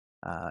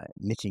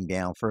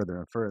down further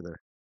and further.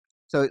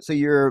 So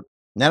you're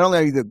not only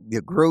are you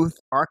the growth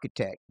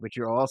architect, but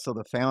you're also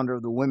the founder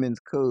of the Women's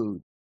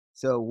Code.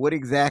 So what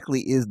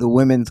exactly is the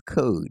Women's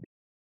Code?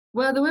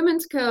 Well, the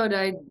Women's Code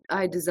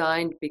I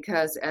designed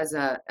because as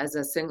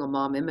a single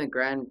mom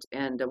immigrant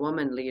and a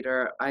woman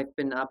leader, I've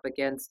been up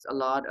against a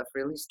lot of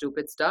really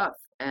stupid stuff.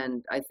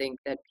 And I think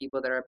that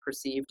people that are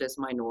perceived as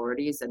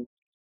minorities, and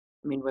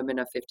I mean, women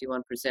are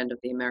 51% of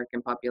the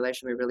American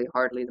population. We're really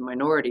hardly the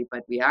minority,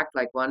 but we act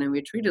like one and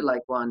we're treated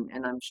like one.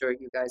 And I'm sure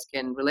you guys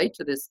can relate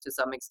to this to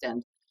some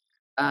extent,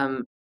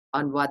 on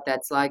what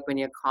that's like when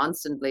you're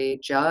constantly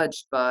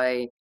judged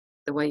by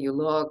the way you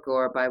look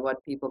or by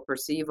what people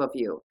perceive of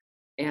you.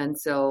 And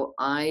so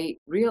I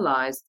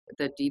realized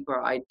the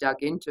deeper I dug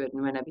into it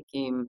and when I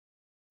became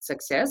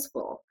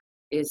successful,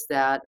 is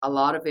that a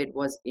lot of it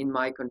was in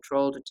my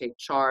control to take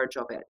charge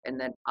of it. And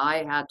that I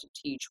had to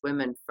teach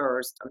women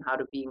first on how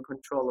to be in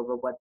control over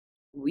what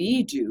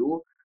we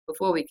do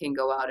before we can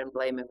go out and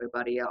blame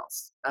everybody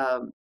else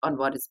on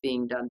what is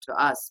being done to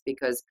us.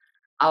 Because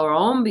our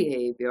own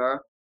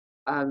behavior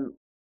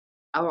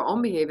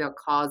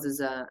causes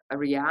a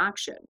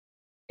reaction.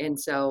 And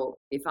so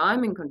if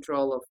I'm in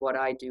control of what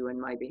I do and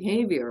my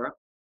behavior,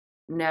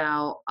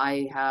 now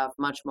I have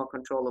much more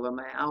control over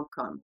my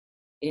outcome.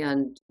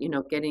 And,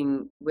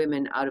 getting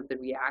women out of the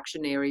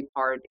reactionary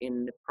part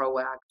in the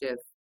proactive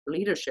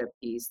leadership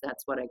piece,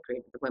 that's what I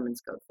created the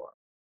Women's Code for.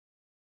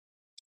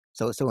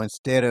 So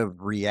instead of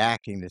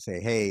reacting to say,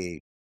 hey,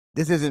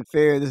 this isn't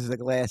fair, this is a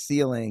glass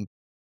ceiling,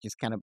 just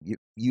kind of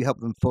you help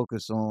them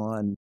focus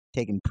on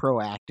taking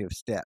proactive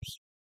steps.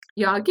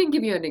 Yeah, I can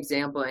give you an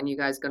example, and you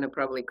guys are going to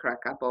probably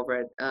crack up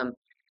over it.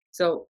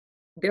 So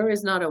there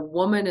is not a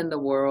woman in the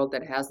world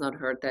that has not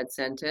heard that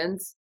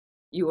sentence,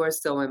 "You are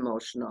so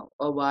emotional,"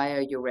 or "Why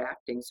are you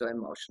reacting so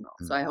emotional?"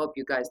 So I hope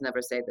you guys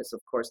never say this,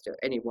 of course, to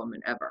any woman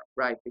ever,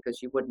 right?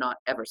 Because you would not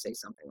ever say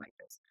something like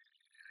this.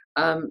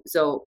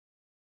 So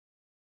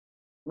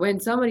when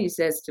somebody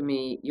says to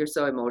me, "You're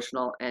so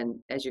emotional,"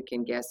 and as you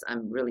can guess,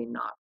 I'm really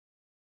not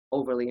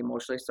overly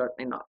emotional,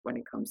 certainly not when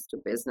it comes to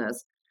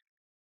business.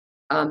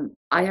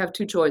 I have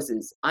 2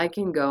 choices. I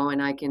can go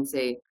and I can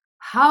say,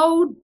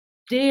 "How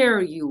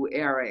dare you,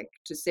 Eric,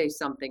 to say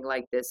something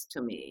like this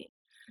to me?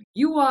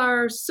 You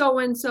are so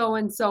and so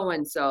and so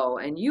and so,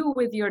 and you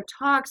with your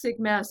toxic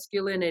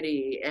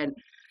masculinity, and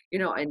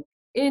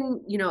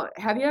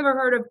have you ever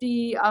heard of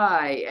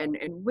DEI and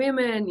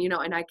women,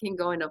 and I can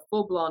go in a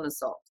full-blown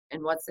assault.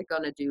 And what's it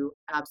gonna do?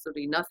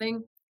 Absolutely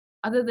nothing,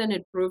 other than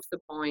it proves the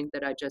point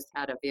that I just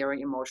had a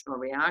very emotional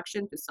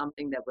reaction to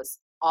something that was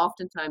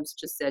oftentimes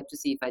just said to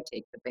see if I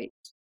take the bait.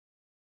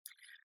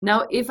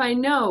 Now, if I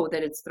know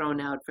that it's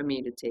thrown out for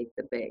me to take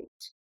the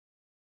bait,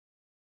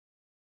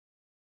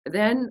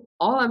 then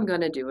all I'm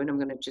going to do, and I'm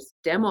going to just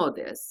demo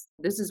this.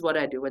 This is what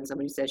I do when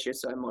somebody says you're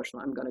so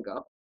emotional. I'm going to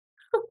go.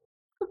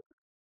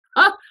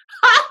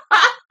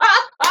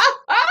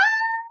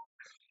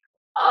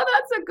 Oh,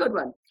 that's a good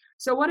one.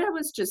 So what I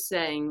was just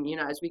saying,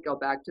 as we go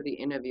back to the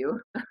interview,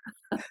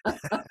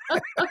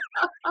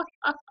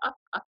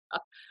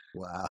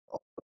 Wow.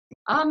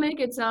 I'll make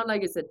it sound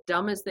like it's the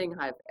dumbest thing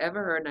I've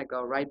ever heard, and I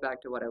go right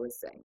back to what I was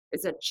saying.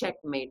 It's a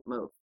checkmate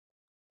move.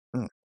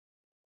 Hmm.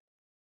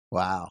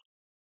 Wow,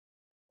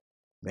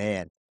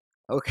 man.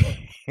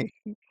 Okay.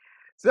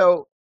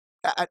 So,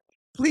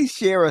 please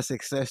share a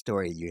success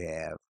story you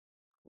have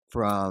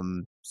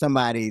from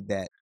somebody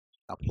that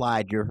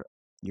applied your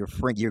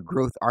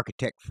growth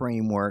architect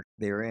framework.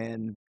 They're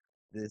in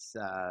the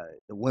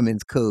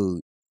women's code.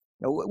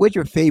 Now, what's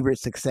your favorite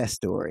success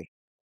story?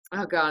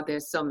 Oh God,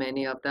 there's so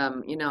many of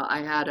them.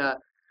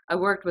 I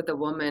worked with a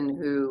woman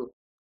who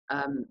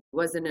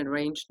was in an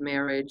arranged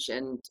marriage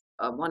and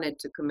wanted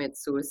to commit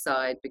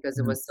suicide because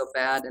it Mhm. was so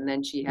bad. And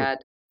then she Ooh. had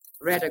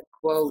read a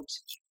quote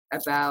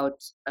about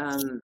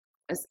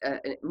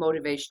a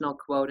motivational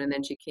quote, and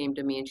then she came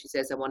to me and she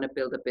says, "I want to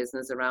build a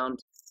business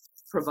around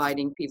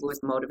providing people with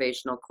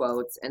motivational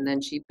quotes." And then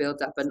she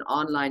built up an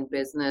online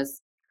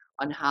business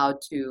on how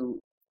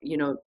to, you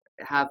know,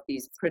 have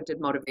these printed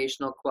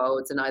motivational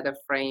quotes and either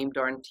framed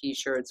or on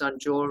t-shirts, on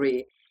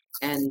jewelry.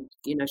 And,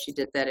 she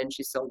did that and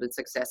she sold it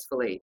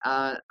successfully.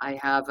 I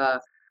have a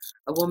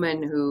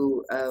woman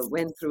who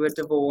went through a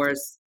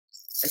divorce,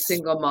 a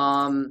single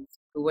mom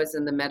who was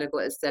in the medical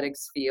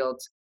aesthetics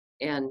field.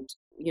 And,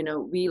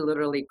 we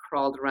literally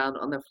crawled around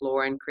on the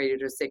floor and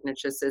created a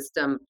signature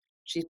system.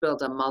 She's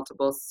built a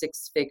multiple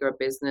six-figure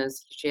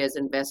business. She has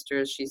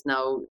investors. She's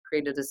now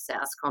created a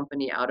SaaS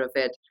company out of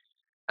it.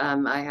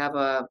 I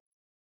have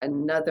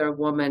another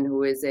woman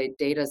who is a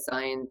data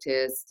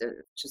scientist,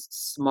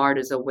 just smart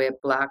as a whip,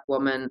 Black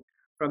woman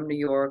from New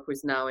York,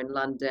 who's now in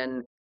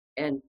London,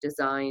 and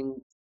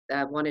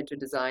wanted to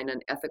design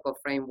an ethical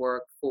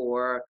framework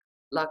for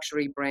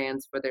luxury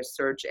brands for their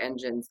search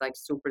engines, like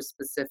super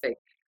specific.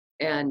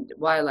 And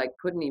while I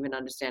couldn't even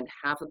understand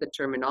half of the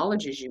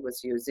terminology she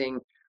was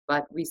using,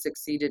 but we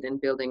succeeded in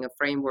building a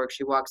framework.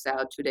 She walks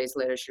out 2 days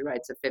later, she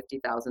writes a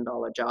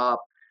 $50,000 job.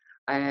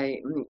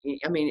 I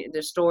mean,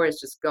 the story is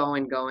just go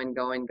and go and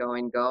go and go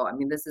and go. I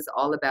mean, this is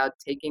all about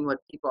taking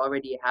what people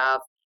already have,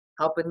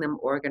 helping them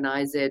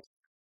organize it,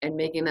 and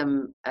making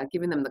them,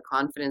 giving them the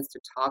confidence to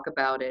talk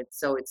about it.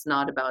 So it's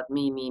not about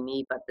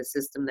me, but the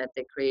system that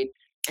they create.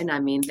 And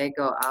I mean, they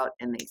go out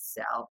and they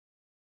sell.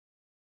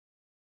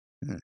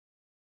 Hmm.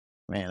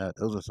 Man,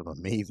 those are some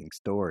amazing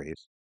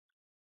stories.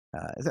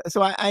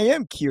 So I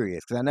am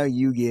curious because I know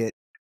you get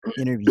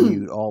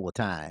interviewed all the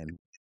time,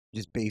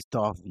 just based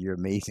off of your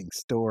amazing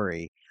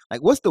story.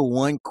 Like, what's the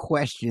one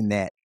question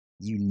that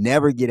you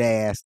never get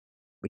asked,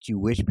 but you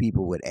wish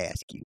people would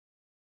ask you?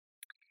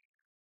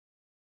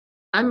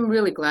 I'm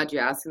really glad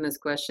you're asking this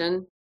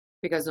question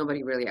because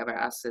nobody really ever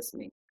asks this,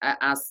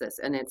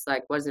 and it's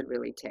like, what does it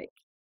really take?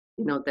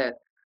 That,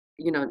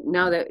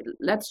 now that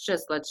let's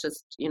just,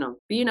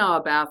 be in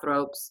our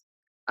bathrobes,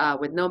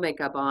 with no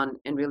makeup on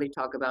and really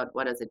talk about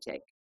what does it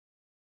take.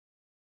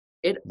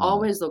 It Mm,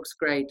 always looks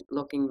great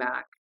looking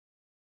back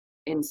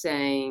and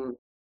saying,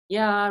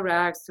 yeah,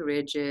 rags to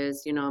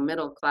riches,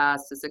 middle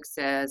class to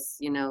success,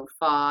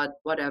 fought,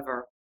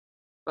 whatever.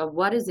 But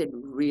what does it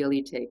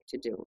really take to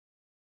do?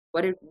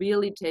 What it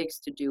really takes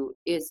to do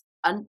is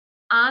an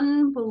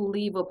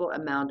unbelievable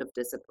amount of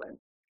discipline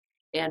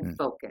and mm,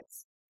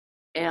 focus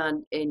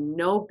and a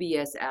no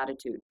BS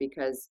attitude,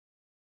 because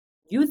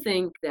you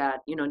think that,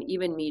 and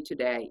even me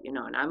today, and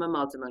I'm a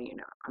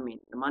multimillionaire. I mean,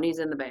 the money's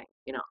in the bank,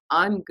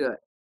 I'm good,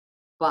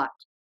 but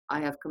I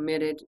have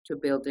committed to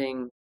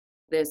building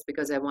this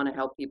because I want to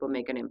help people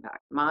make an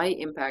impact. My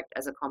impact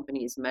as a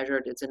company is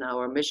measured, it's in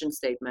our mission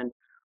statement,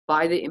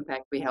 by the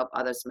impact we help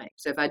others make.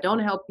 So if I don't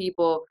help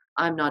people,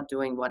 I'm not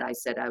doing what I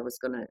said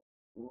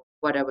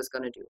what I was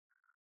gonna do.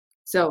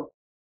 So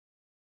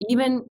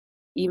even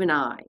even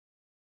I,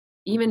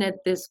 even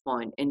at this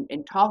point,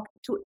 and talk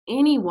to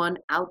anyone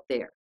out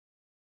there,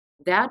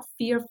 that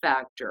fear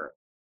factor,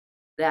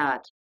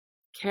 that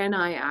can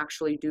I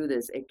actually do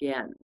this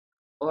again?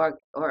 Or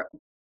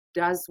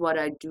does what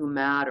I do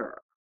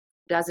matter?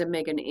 Does it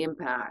make an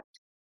impact?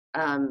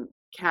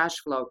 Cash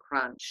flow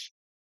crunch.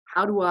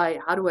 How do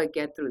I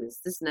get through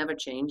this? This never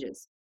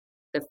changes.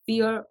 The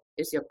fear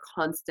is your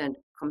constant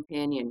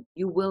companion.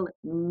 You will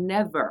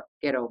never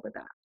get over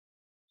that.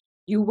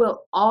 You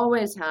will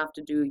always have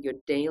to do your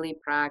daily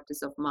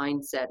practice of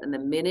mindset. And the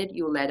minute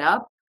you let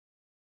up,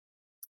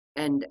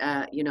 and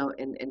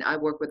I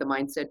work with a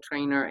mindset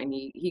trainer, and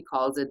he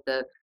calls it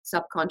the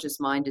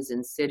subconscious mind is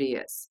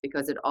insidious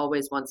because it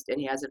always wants to,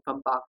 and he has it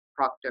from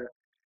Proctor.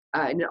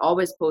 And it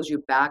always pulls you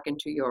back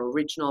into your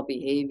original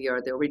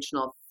behavior, the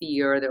original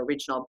fear, the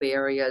original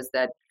barriers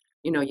that,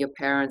 your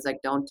parents like,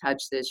 don't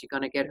touch this, you're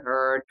going to get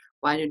hurt.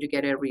 Why don't you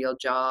get a real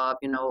job?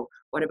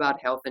 What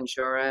about health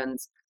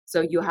insurance?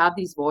 So you have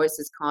these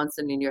voices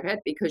constantly in your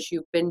head because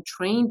you've been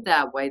trained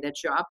that way.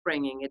 That's your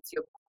upbringing. It's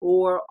your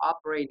core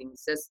operating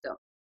system.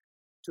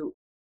 To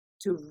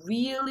to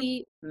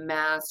really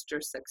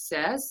master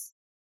success,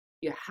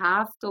 you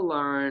have to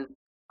learn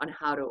on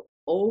how to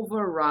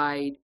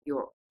override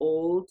your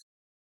old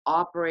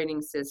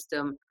operating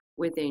system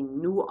with a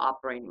new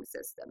operating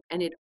system.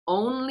 And it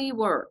only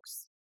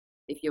works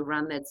if you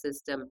run that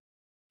system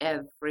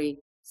every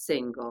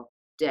single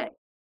day.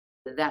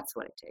 That's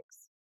what it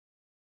takes.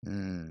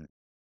 Mm.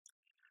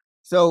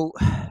 So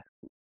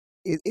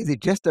is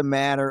it just a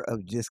matter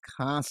of just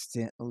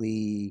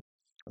constantly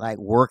like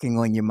working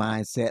on your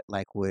mindset,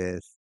 like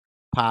with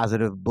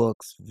positive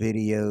books,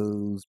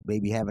 videos,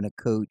 maybe having a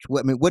coach?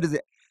 What I mean, what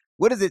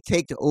does it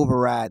take to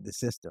override the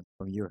system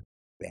from your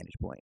vantage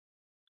point?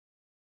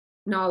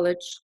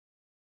 Knowledge,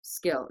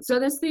 skill. So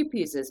there's three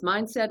pieces: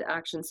 mindset,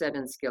 action set,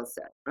 and skill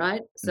set,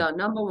 right? Mm. So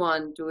number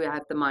one, do I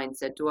have the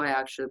mindset? Do I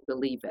actually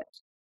believe it?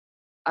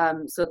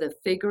 So the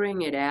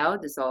figuring it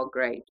out is all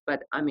great,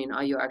 but I mean,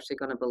 are you actually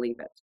going to believe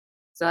it?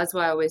 So that's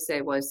why I always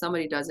say, well, if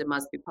somebody does it,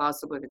 must be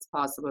possible. If it's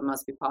possible, it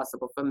must be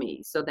possible for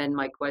me. So then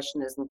my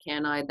question isn't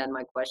can I? Then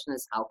my question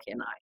is how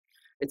can I?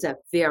 It's a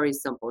very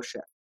simple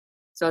shift.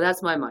 So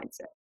that's my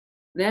mindset.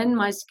 Then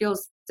my skill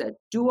set.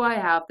 Do I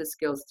have the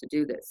skills to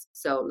do this?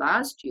 So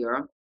last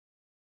year,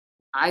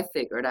 I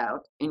figured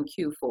out in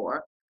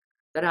Q4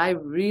 that I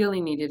really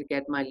needed to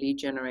get my lead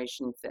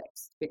generation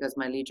fixed because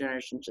my lead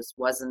generation just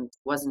wasn't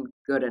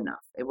good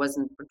enough. It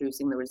wasn't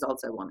producing the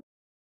results I wanted.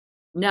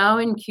 Now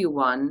in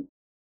Q1,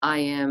 I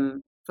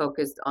am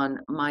focused on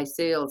my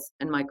sales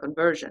and my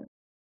conversion.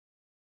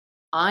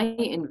 I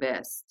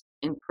invest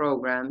in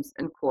programs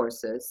and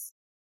courses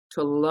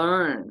to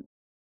learn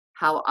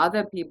how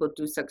other people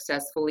do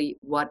successfully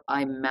what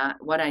I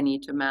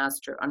need to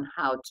master on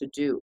how to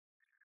do.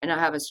 And I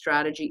have a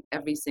strategy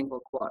every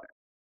single quarter.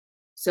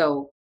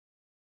 So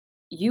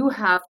you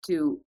have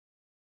to,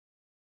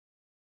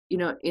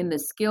 in the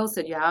skill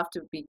set, you have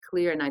to be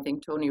clear. And I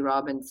think Tony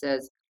Robbins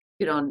says,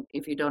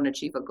 if you don't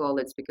achieve a goal,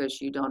 it's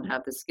because you don't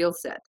have the skill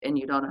set and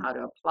you don't know how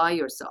to apply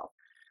yourself.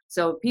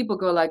 So people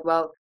go like,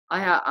 well,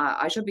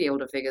 I should be able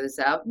to figure this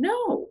out.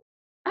 No,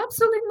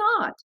 absolutely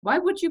not. Why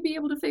would you be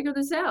able to figure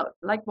this out?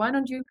 Like, why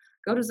don't you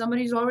go to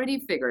somebody who's already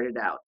figured it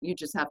out? You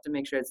just have to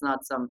make sure it's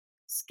not some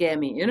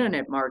scammy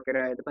internet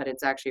marketer, but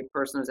it's actually a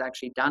person who's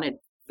actually done it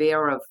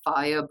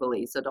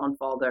verifiably. So don't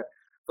fall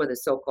for the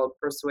so-called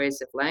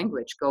persuasive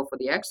language. Go for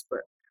the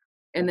expert.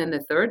 And then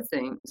the third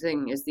thing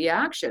is the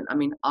action. I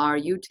mean, are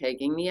you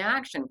taking the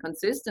action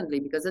consistently?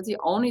 Because that's the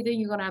only thing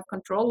you're going to have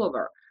control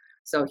over.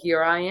 So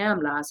here I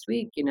am last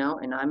week,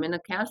 and I'm in a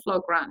cash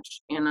flow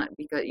crunch. And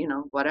because,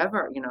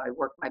 whatever, I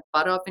worked my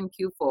butt off in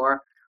Q4.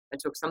 I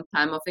took some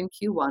time off in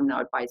Q1.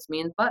 Now it bites me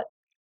in the butt.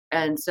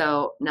 And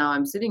so now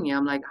I'm sitting here.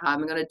 I'm like, how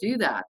am I going to do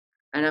that?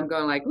 And I'm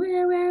going like,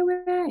 where?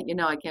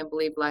 I can't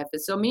believe life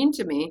is so mean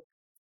to me.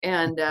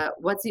 And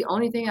what's the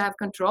only thing I have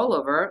control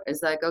over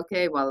is like,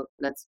 okay, well,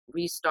 let's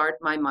restart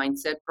my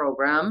mindset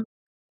program.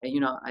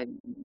 And,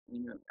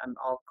 I'm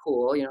all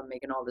cool,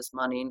 making all this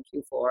money in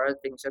Q4.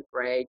 Things are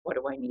great. What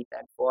do I need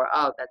that for?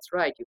 Oh, that's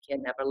right. You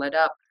can never let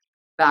up.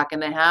 Back in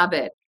the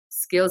habit.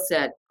 Skill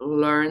set,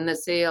 learn the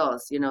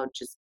sales,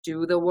 just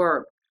do the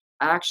work.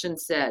 Action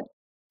set,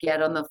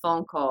 get on the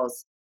phone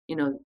calls,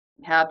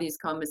 have these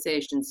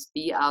conversations,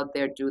 be out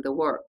there, do the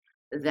work.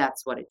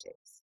 That's what it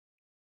takes.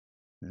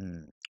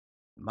 Mm.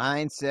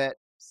 Mindset,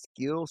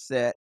 skill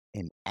set,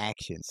 and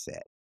action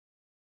set.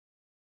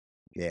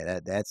 Yeah,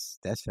 that's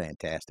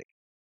fantastic.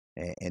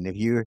 And if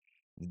you're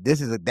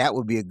that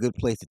would be a good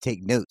place to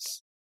take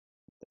notes.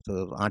 So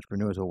those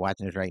entrepreneurs who are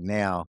watching this right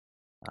now,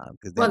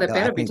 because Well, they I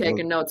better be think those,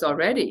 taking notes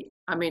already.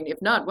 I mean,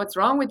 if not, what's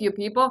wrong with you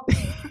people?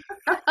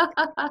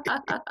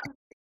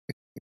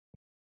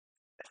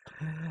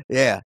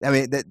 yeah, I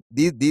mean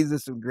these are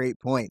some great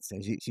points,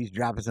 and she's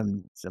dropping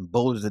some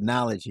boulders of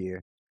knowledge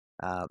here.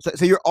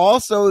 So you're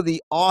also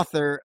the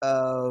author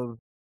of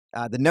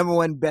the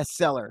 #1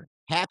 bestseller,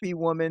 Happy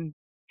Woman,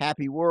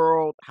 Happy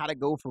World: How to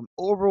Go from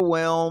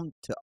Overwhelmed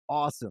to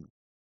Awesome.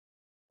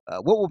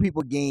 What will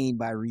people gain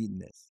by reading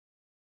this?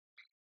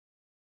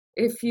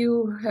 If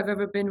you have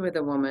ever been with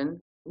a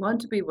woman, want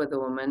to be with a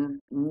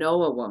woman,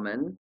 know a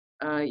woman,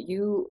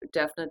 you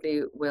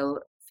definitely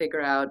will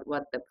figure out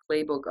what the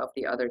playbook of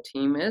the other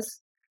team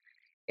is.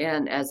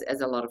 And as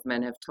a lot of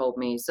men have told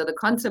me. So the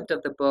concept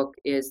of the book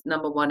is,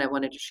 number one, I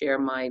wanted to share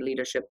my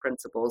leadership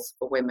principles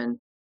for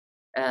women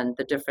and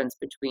the difference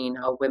between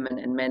how women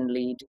and men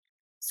lead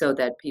so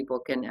that people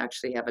can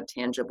actually have a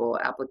tangible,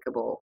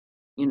 applicable,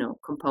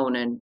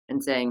 component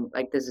and saying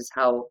like, this is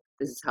how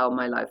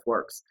my life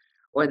works,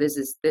 or this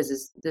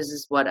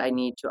is what I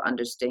need to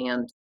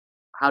understand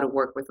how to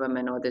work with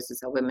women, or this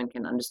is how women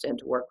can understand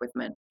to work with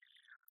men.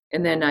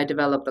 And then I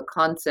developed the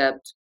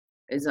concept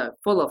is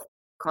full of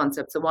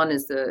concepts. So one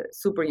is the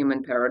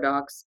superhuman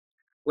paradox,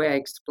 where I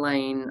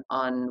explain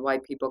on why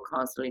people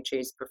constantly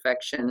chase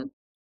perfection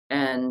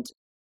and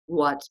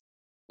what,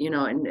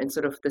 and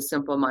sort of the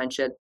simple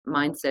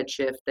mindset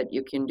shift that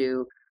you can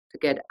do to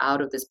get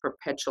out of this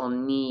perpetual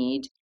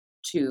need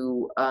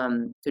to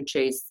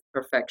chase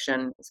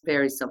perfection. It's a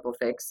very simple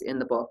fix in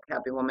the book,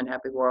 Happy Woman,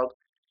 Happy World.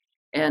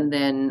 And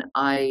then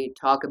I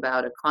talk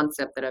about a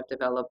concept that I've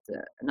developed,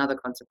 another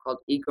concept called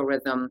ego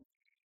rhythm.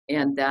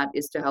 And that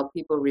is to help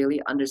people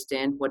really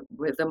understand what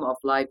rhythm of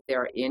life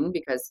they're in,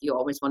 because you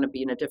always want to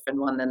be in a different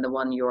one than the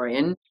one you're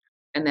in.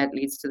 and that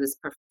leads to this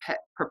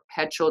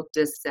perpetual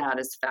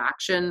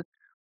dissatisfaction.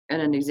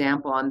 And an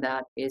example on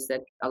that is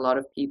that a lot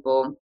of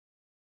people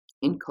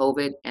in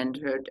COVID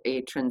entered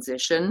a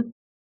transition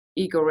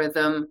ego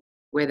rhythm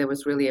where there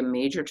was really a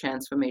major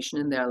transformation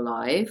in their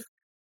life,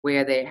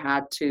 where they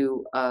had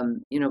to,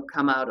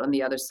 come out on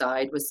the other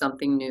side with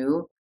something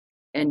new.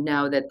 And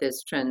now that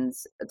this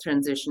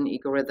transition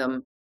ego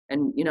rhythm,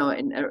 and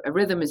a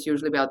rhythm is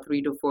usually about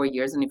 3 to 4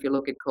 years. And if you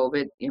look at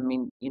COVID, I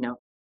mean,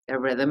 a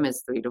rhythm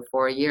is 3 to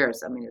 4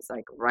 years. I mean, it's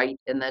like right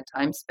in that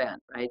time span,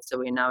 right? So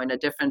we're now in a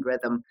different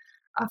rhythm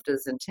after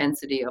this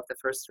intensity of the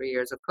first 3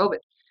 years of COVID.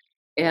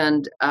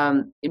 And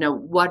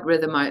what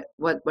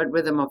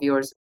rhythm of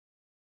yours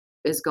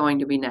is going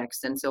to be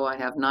next? And so I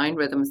have 9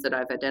 rhythms that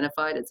I've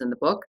identified. It's in the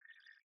book,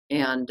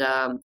 and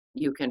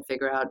you can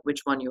figure out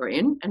which one you're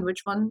in and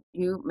which one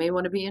you may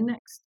want to be in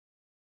next.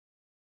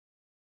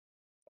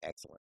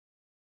 Excellent.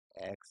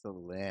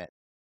 Excellent.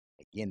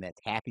 Again, that's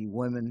Happy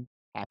Women,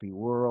 Happy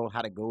World,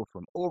 how to go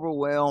from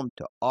overwhelmed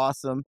to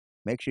awesome.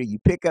 Make sure you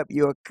pick up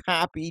your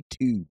copy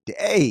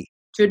today.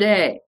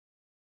 Today,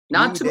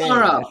 not Today.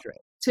 tomorrow. That's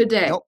right.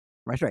 Today. Nope.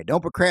 That's right.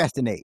 Don't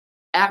procrastinate.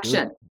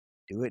 Action.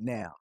 Do it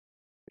now,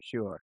 for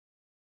sure.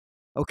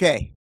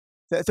 Okay.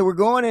 So we're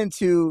going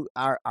into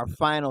our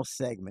final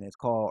segment. It's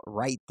called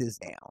Write This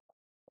Down.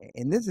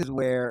 And this is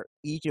where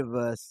each of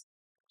us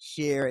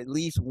share at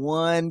least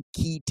one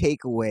key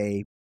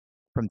takeaway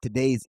from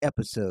today's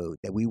episode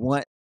that we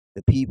want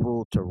the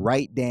people to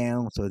write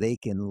down so they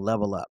can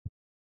level up.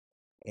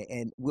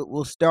 And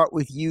we'll start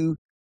with you,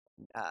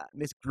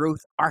 Miss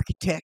Growth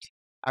Architect,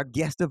 our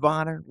guest of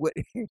honor. What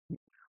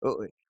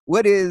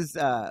what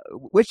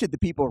should the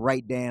people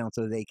write down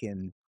so they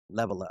can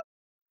level up?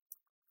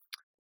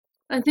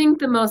 I think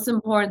the most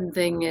important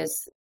thing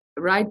is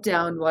write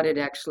down what it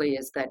actually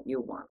is that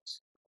you want.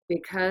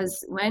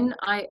 Because when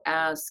I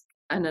ask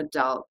an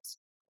adult,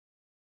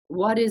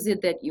 what is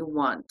it that you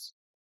want?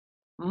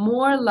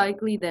 More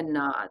likely than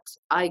not,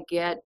 I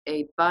get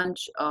a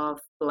bunch of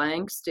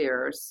blank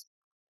stares,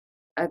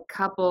 a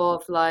couple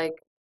of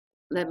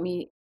let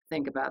me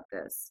think about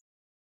this,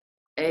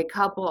 a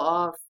couple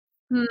of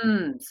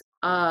hmms,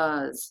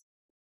 uhs,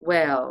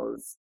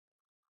 wells.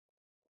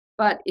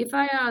 But if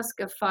I ask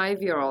a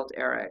 5-year-old,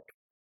 Eric,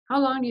 how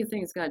long do you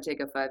think it's going to take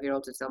a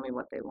 5-year-old to tell me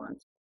what they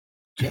want?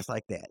 Just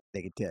like that,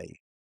 they can tell you.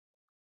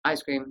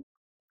 Ice cream,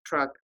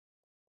 truck,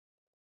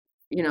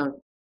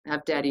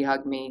 have daddy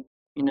hug me,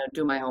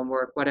 do my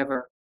homework,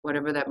 whatever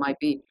that might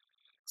be.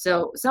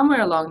 So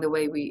somewhere along the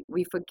way,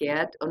 we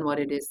forget on what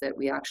it is that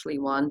we actually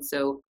want.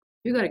 So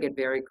you got to get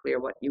very clear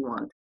what you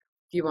want.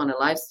 Do you want a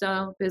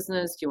lifestyle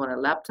business? Do you want a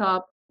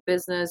laptop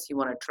business? Do you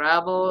want to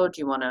travel?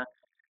 Do you want to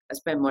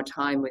spend more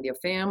time with your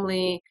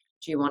family?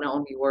 Do you want to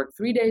only work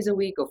 3 days a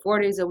week or 4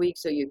 days a week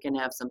so you can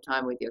have some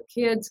time with your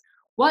kids?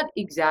 What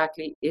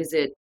exactly is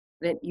it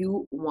that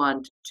you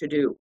want to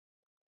do?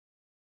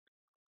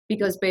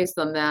 Because based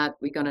on that,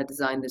 we're going to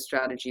design the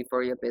strategy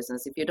for your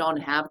business. If you don't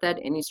have that,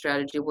 any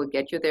strategy will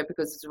get you there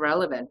because it's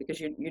relevant, because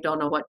you don't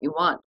know what you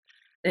want.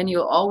 Then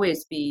you'll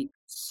always be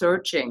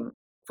searching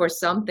for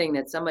something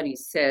that somebody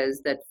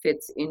says that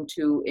fits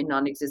into a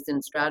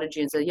non-existent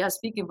strategy and say, yeah,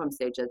 speaking from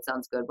stage, that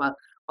sounds good. Well,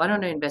 why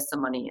don't I invest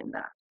some money in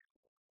that?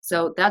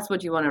 So that's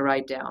what you want to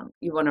write down.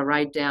 You want to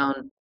write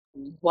down,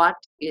 what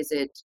is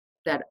it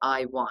that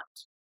I want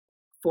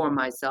for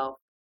myself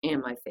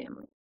and my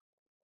family?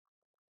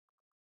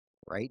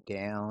 Write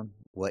down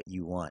what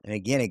you want. And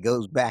again, it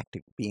goes back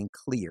to being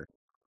clear.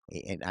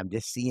 And I'm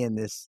just seeing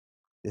this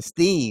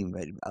theme.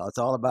 It's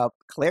all about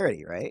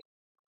clarity, right?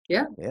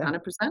 Yeah,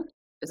 100%.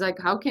 It's like,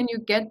 how can you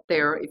get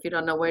there if you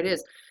don't know where it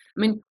is?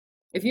 I mean,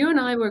 if you and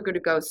I were going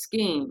to go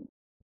skiing,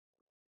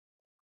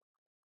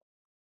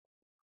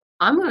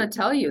 I'm going to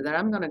tell you that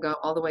I'm going to go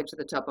all the way to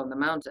the top of the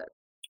mountain.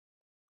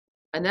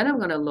 And then I'm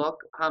going to look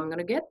how I'm going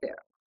to get there.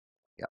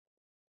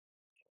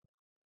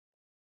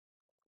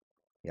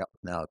 Yep.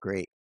 No,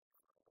 great.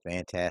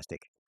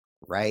 Fantastic.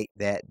 Write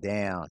that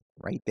down.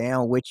 Write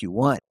down what you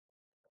want.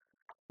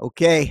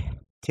 Okay,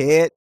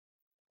 Ted.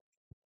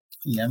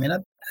 Yeah, I mean, I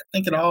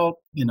think it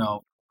all,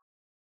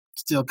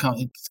 still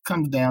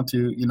comes down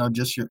to,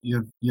 just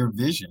your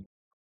vision,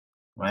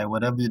 right?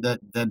 Whatever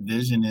that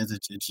vision is,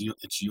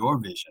 it's your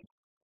vision,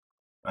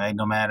 right?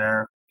 No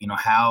matter,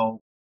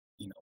 how,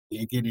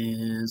 big it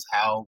is,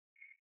 how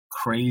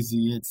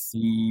crazy it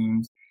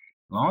seems,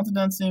 as long as it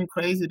doesn't seem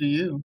crazy to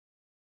you,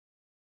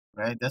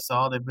 right? That's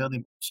all that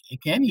really,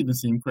 it can't even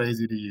seem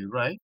crazy to you,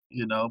 right?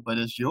 But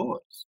it's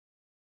yours.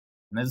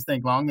 And I just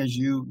think long as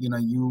you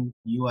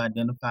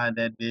identify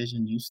that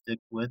vision, you stick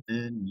with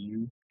it, and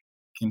you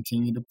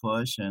continue to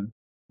push, and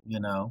you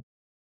know,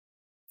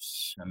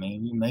 I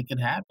mean, you make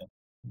it happen.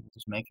 You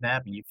just make it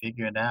happen. You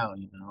figure it out.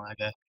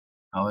 I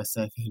always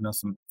say,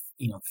 some,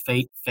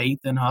 faith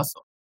and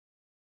hustle,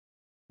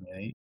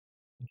 right?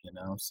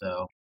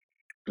 So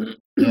yeah,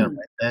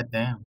 write that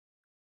down.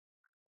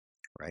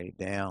 Write it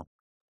down.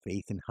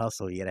 Faith and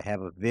hustle. You got to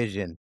have a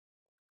vision.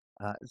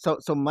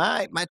 So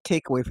my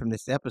takeaway from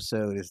this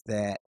episode is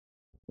that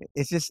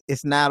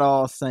it's not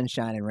all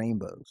sunshine and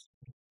rainbows.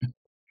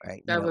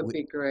 right? That would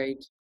be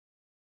great.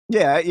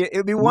 Yeah,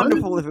 it'd be What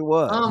is wonderful if it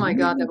was. Oh my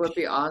God, that would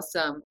be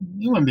awesome.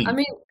 human being?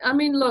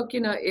 Look,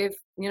 if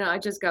I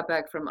just got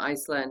back from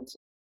Iceland.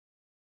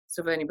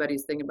 So if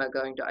anybody's thinking about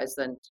going to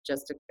Iceland,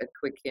 just a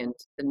quick hint: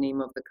 the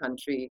name of the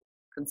country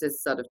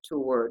consists out of two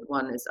words.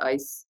 One is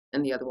ice,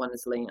 and the other one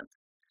is land.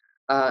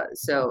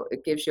 So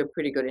it gives you a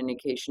pretty good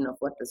indication of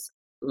what this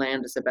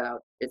land is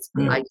about. It's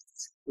Mm,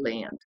 ice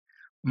land.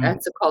 mm,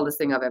 That's the coldest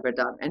thing I've ever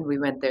done, and we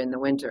went there in the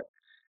winter.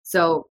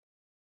 So,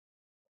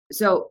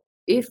 so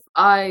if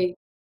I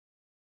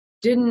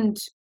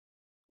didn't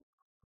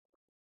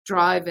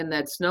drive in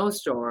that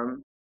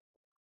snowstorm,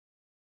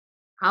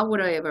 how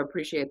would I ever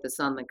appreciate the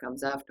sun that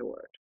comes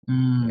afterward? Yeah,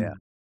 mm.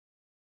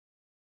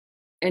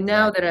 And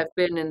now that exactly. I've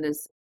been in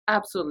this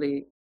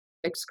absolutely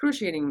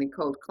excruciatingly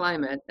cold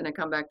climate, and I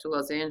come back to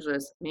Los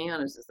Angeles,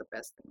 man, this is the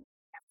best thing.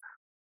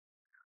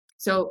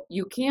 So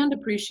you can't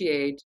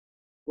appreciate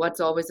what's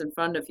always in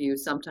front of you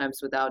sometimes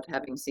without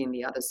having seen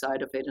the other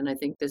side of it. And I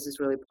think this is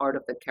really part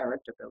of the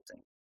character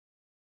building.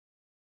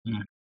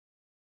 Mm.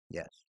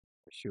 Yes,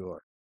 for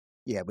sure.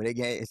 Yeah, but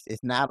again,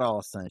 it's not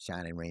all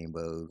sunshine and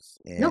rainbows,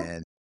 Nope.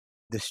 and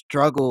the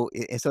struggle.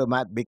 And so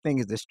my big thing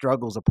is the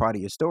struggles are part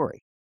of your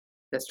story.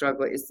 The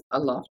struggle is a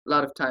lot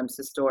of times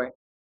the story.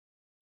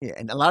 Yeah,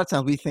 and a lot of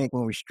times we think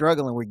when we're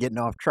struggling, we're getting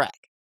off track.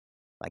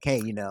 Like,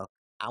 hey,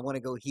 I want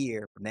to go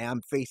here, but now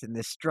I'm facing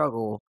this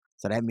struggle,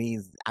 so that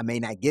means I may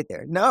not get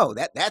there. No,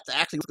 that's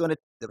actually what's going to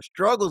the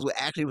struggles were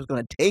actually what's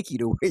going to take you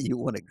to where you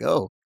want to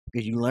go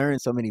because you learn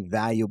so many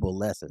valuable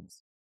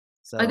lessons.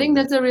 I So think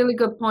the that's a really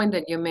good point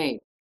that you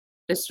made.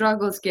 The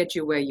struggles get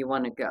you where you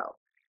want to go.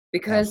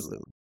 Because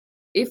absolutely,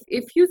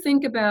 if you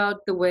think about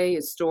the way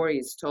a story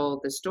is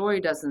told, the story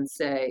doesn't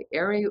say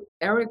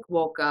Eric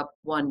woke up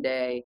one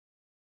day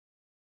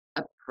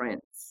a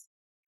prince.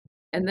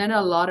 And then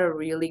a lot of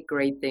really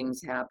great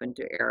things happened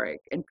to Eric,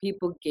 and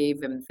people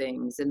gave him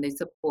things and they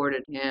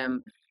supported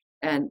him,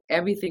 and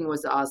everything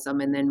was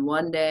awesome. And then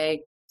one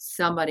day,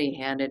 somebody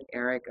handed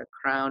Eric a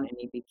crown and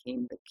he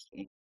became the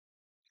king.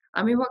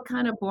 I mean, what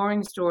kind of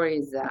boring story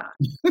is that?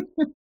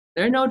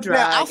 There are no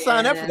now I'll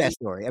sign up for that dragons.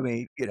 story. I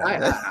mean,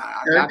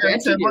 I Eric bet you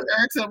said, do.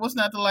 Eric said, what's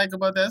not to like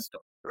about that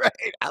story? right?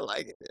 I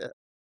like it. Yeah.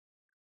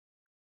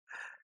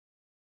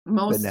 But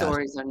Most no,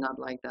 stories are not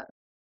like that.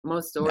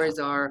 Most no, stories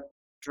are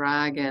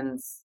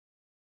dragons,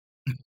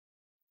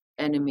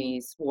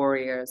 enemies,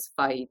 warriors,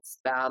 fights,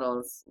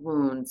 battles,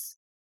 wounds,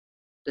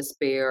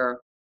 despair,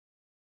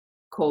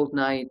 cold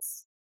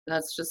nights.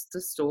 That's just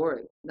the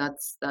story.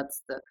 That's the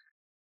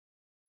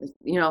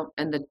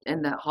and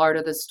the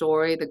harder the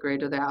story, the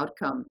greater the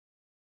outcome.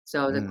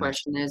 So the mm,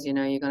 question is,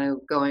 you're gonna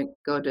go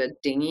to a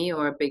dinghy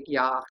or a big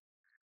yacht.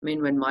 I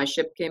mean, when my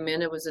ship came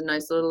in, it was a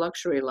nice little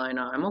luxury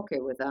liner. I'm okay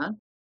with that.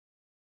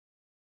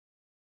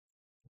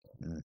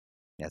 mm,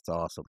 that's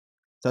awesome.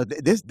 So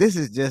this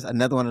is just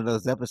another one of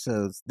those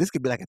episodes. This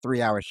could be like a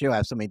 3-hour show. I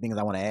have so many things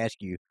I want to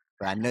ask you,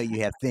 but I know you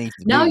have things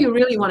to Now do. you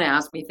really So, want to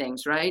ask me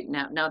things, right?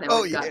 Now that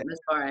oh we've yeah, gotten this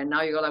far, and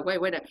now you go like,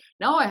 wait,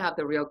 now I have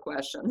the real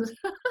questions.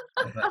 That's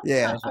right.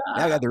 yeah. That's right.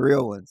 Now I got the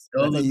real ones.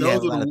 I know you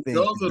have a lot of things to do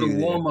there. Those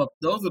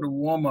are the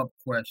warm up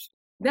questions.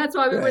 That's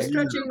why we were Right.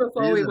 stretching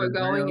before we These are were the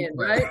going real in,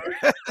 right?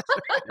 questions.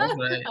 That's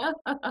right.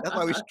 That's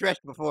why we stretch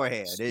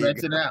beforehand. There you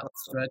Stretch it go. out.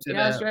 Stretch it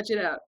Yeah, out. stretch it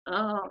out.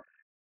 Oh.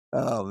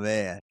 Oh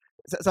man.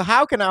 So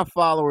how can our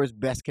followers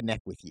best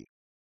connect with you?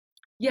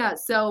 Yeah,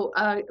 so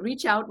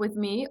reach out with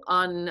me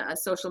on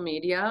social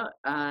media,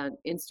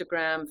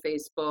 Instagram,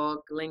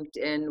 Facebook,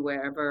 LinkedIn,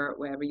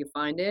 wherever you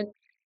find it.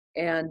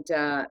 And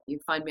you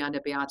find me under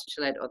Beate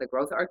Gillette or the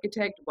Growth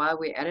Architect. While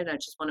we're at it, I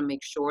just want to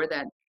make sure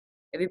that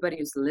everybody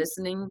who's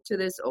listening to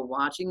this or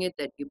watching it,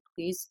 that you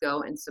please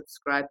go and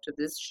subscribe to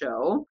this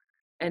show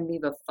and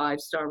leave a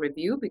 5-star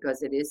review,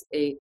 because it is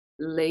a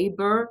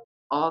labor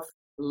of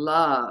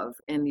love.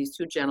 And these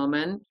two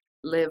gentlemen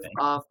live Thank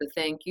off the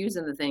thank yous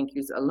and the thank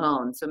yous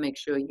alone. So make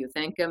sure you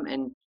thank them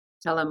and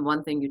tell them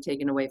one thing you're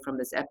taking away from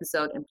this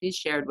episode, and please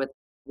share it with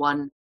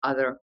one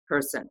other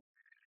person.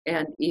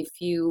 And if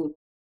you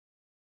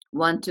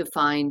want to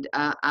find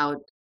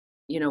out,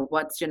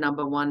 what's your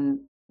number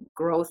one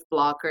growth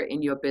blocker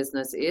in your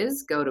business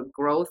is, go to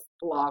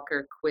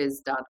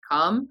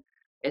growthblockerquiz.com.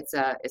 It's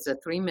a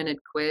 3-minute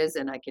quiz,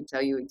 and I can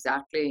tell you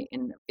exactly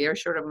in a very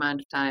short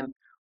amount of time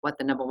what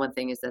the number one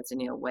thing is that's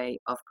in your way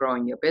of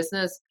growing your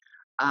business.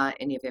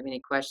 And if you have any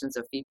questions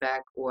or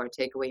feedback or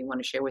takeaway you want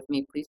to share with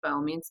me, please by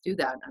all means do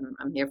that.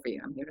 I'm here for you.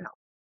 I'm here to help.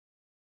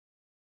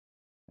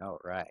 All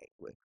right.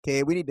 Well,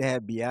 Ted, we need to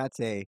have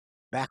Beate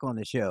back on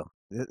the show.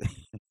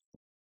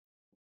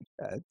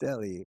 I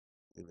tell you,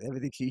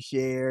 everything she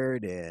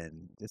shared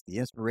and just the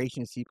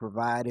inspiration she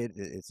provided,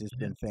 it's just you.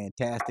 been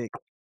fantastic.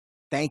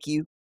 Thank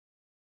you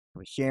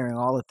for sharing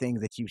all the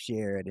things that you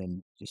shared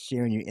and just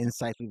sharing your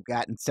insights. We've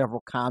gotten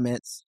several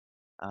comments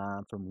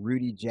from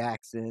Rudy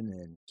Jackson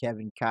and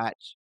Kevin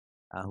Koch,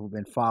 who've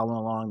been following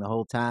along the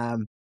whole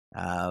time,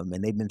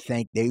 and they've been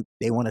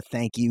they want to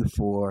thank you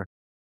for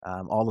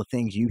all the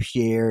things you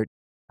shared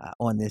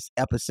on this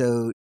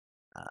episode.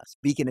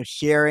 Speaking of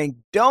sharing,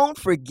 don't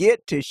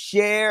forget to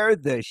share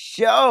the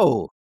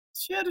show.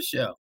 Share the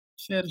show.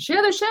 Share the show.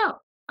 Share the show.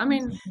 I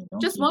mean,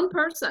 Don't just keep one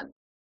person.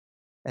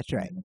 That's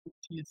right. it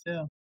to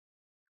yourself.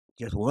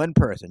 Just one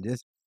person.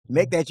 Just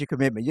make that your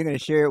commitment. You're going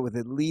to share it with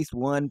at least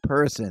one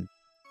person.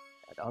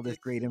 All this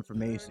great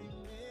information.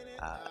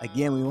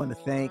 Again, we want to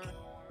thank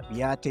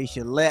Beate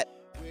Chalette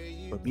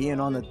for being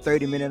on the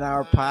 30-Minute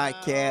Hour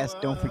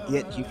podcast. Don't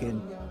forget, you can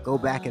go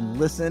back and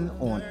listen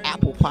on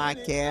Apple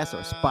Podcasts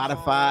or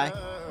Spotify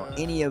or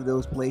any of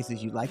those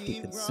places you like to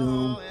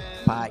consume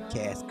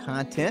podcast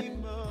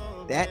content.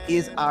 That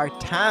is our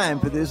time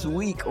for this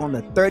week on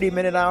the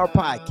 30-Minute Hour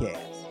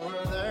podcast.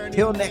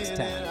 Till next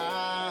time,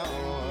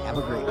 have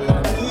a great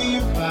one.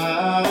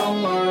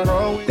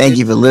 Thank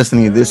you for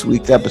listening to this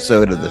week's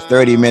episode of the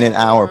 30-Minute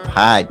Hour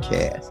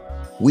podcast.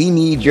 We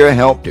need your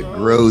help to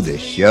grow the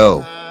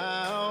show.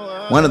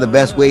 One of the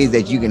best ways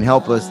that you can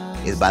help us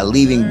is by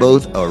leaving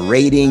both a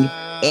rating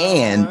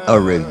and a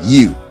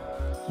review.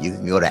 You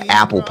can go to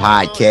Apple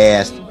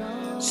Podcast,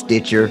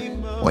 Stitcher,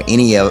 or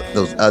any of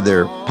those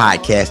other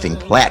podcasting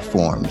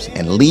platforms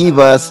and leave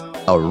us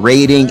a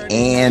rating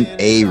and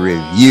a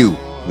review.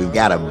 We've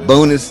got a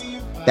bonus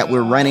that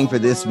we're running for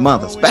this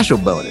month, a special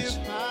bonus,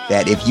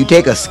 that if you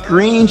take a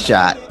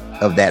screenshot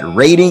of that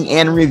rating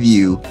and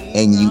review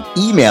and you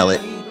email it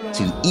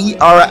to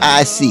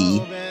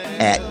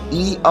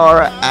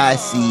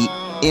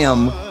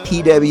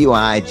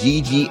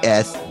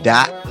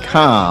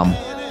eric@ericmpwiggs.com,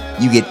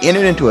 you get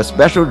entered into a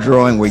special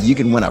drawing where you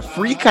can win a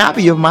free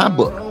copy of my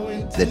book,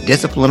 The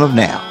Discipline of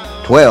Now,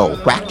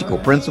 12 Practical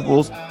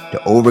Principles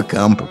to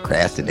Overcome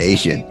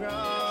Procrastination.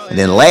 And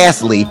then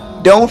lastly,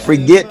 don't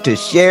forget to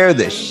share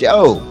the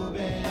show.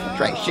 That's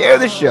right, share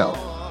the show.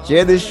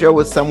 Share this show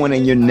with someone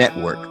in your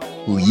network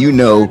who you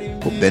know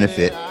will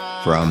benefit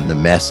from the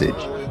message.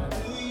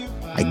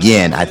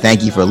 Again, I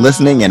thank you for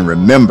listening, and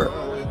remember,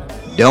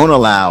 don't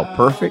allow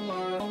perfect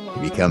to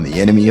become the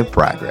enemy of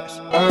progress.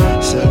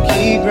 So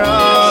keep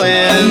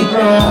growing,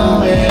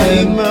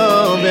 keep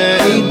moving,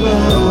 keep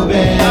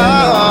moving.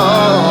 Oh.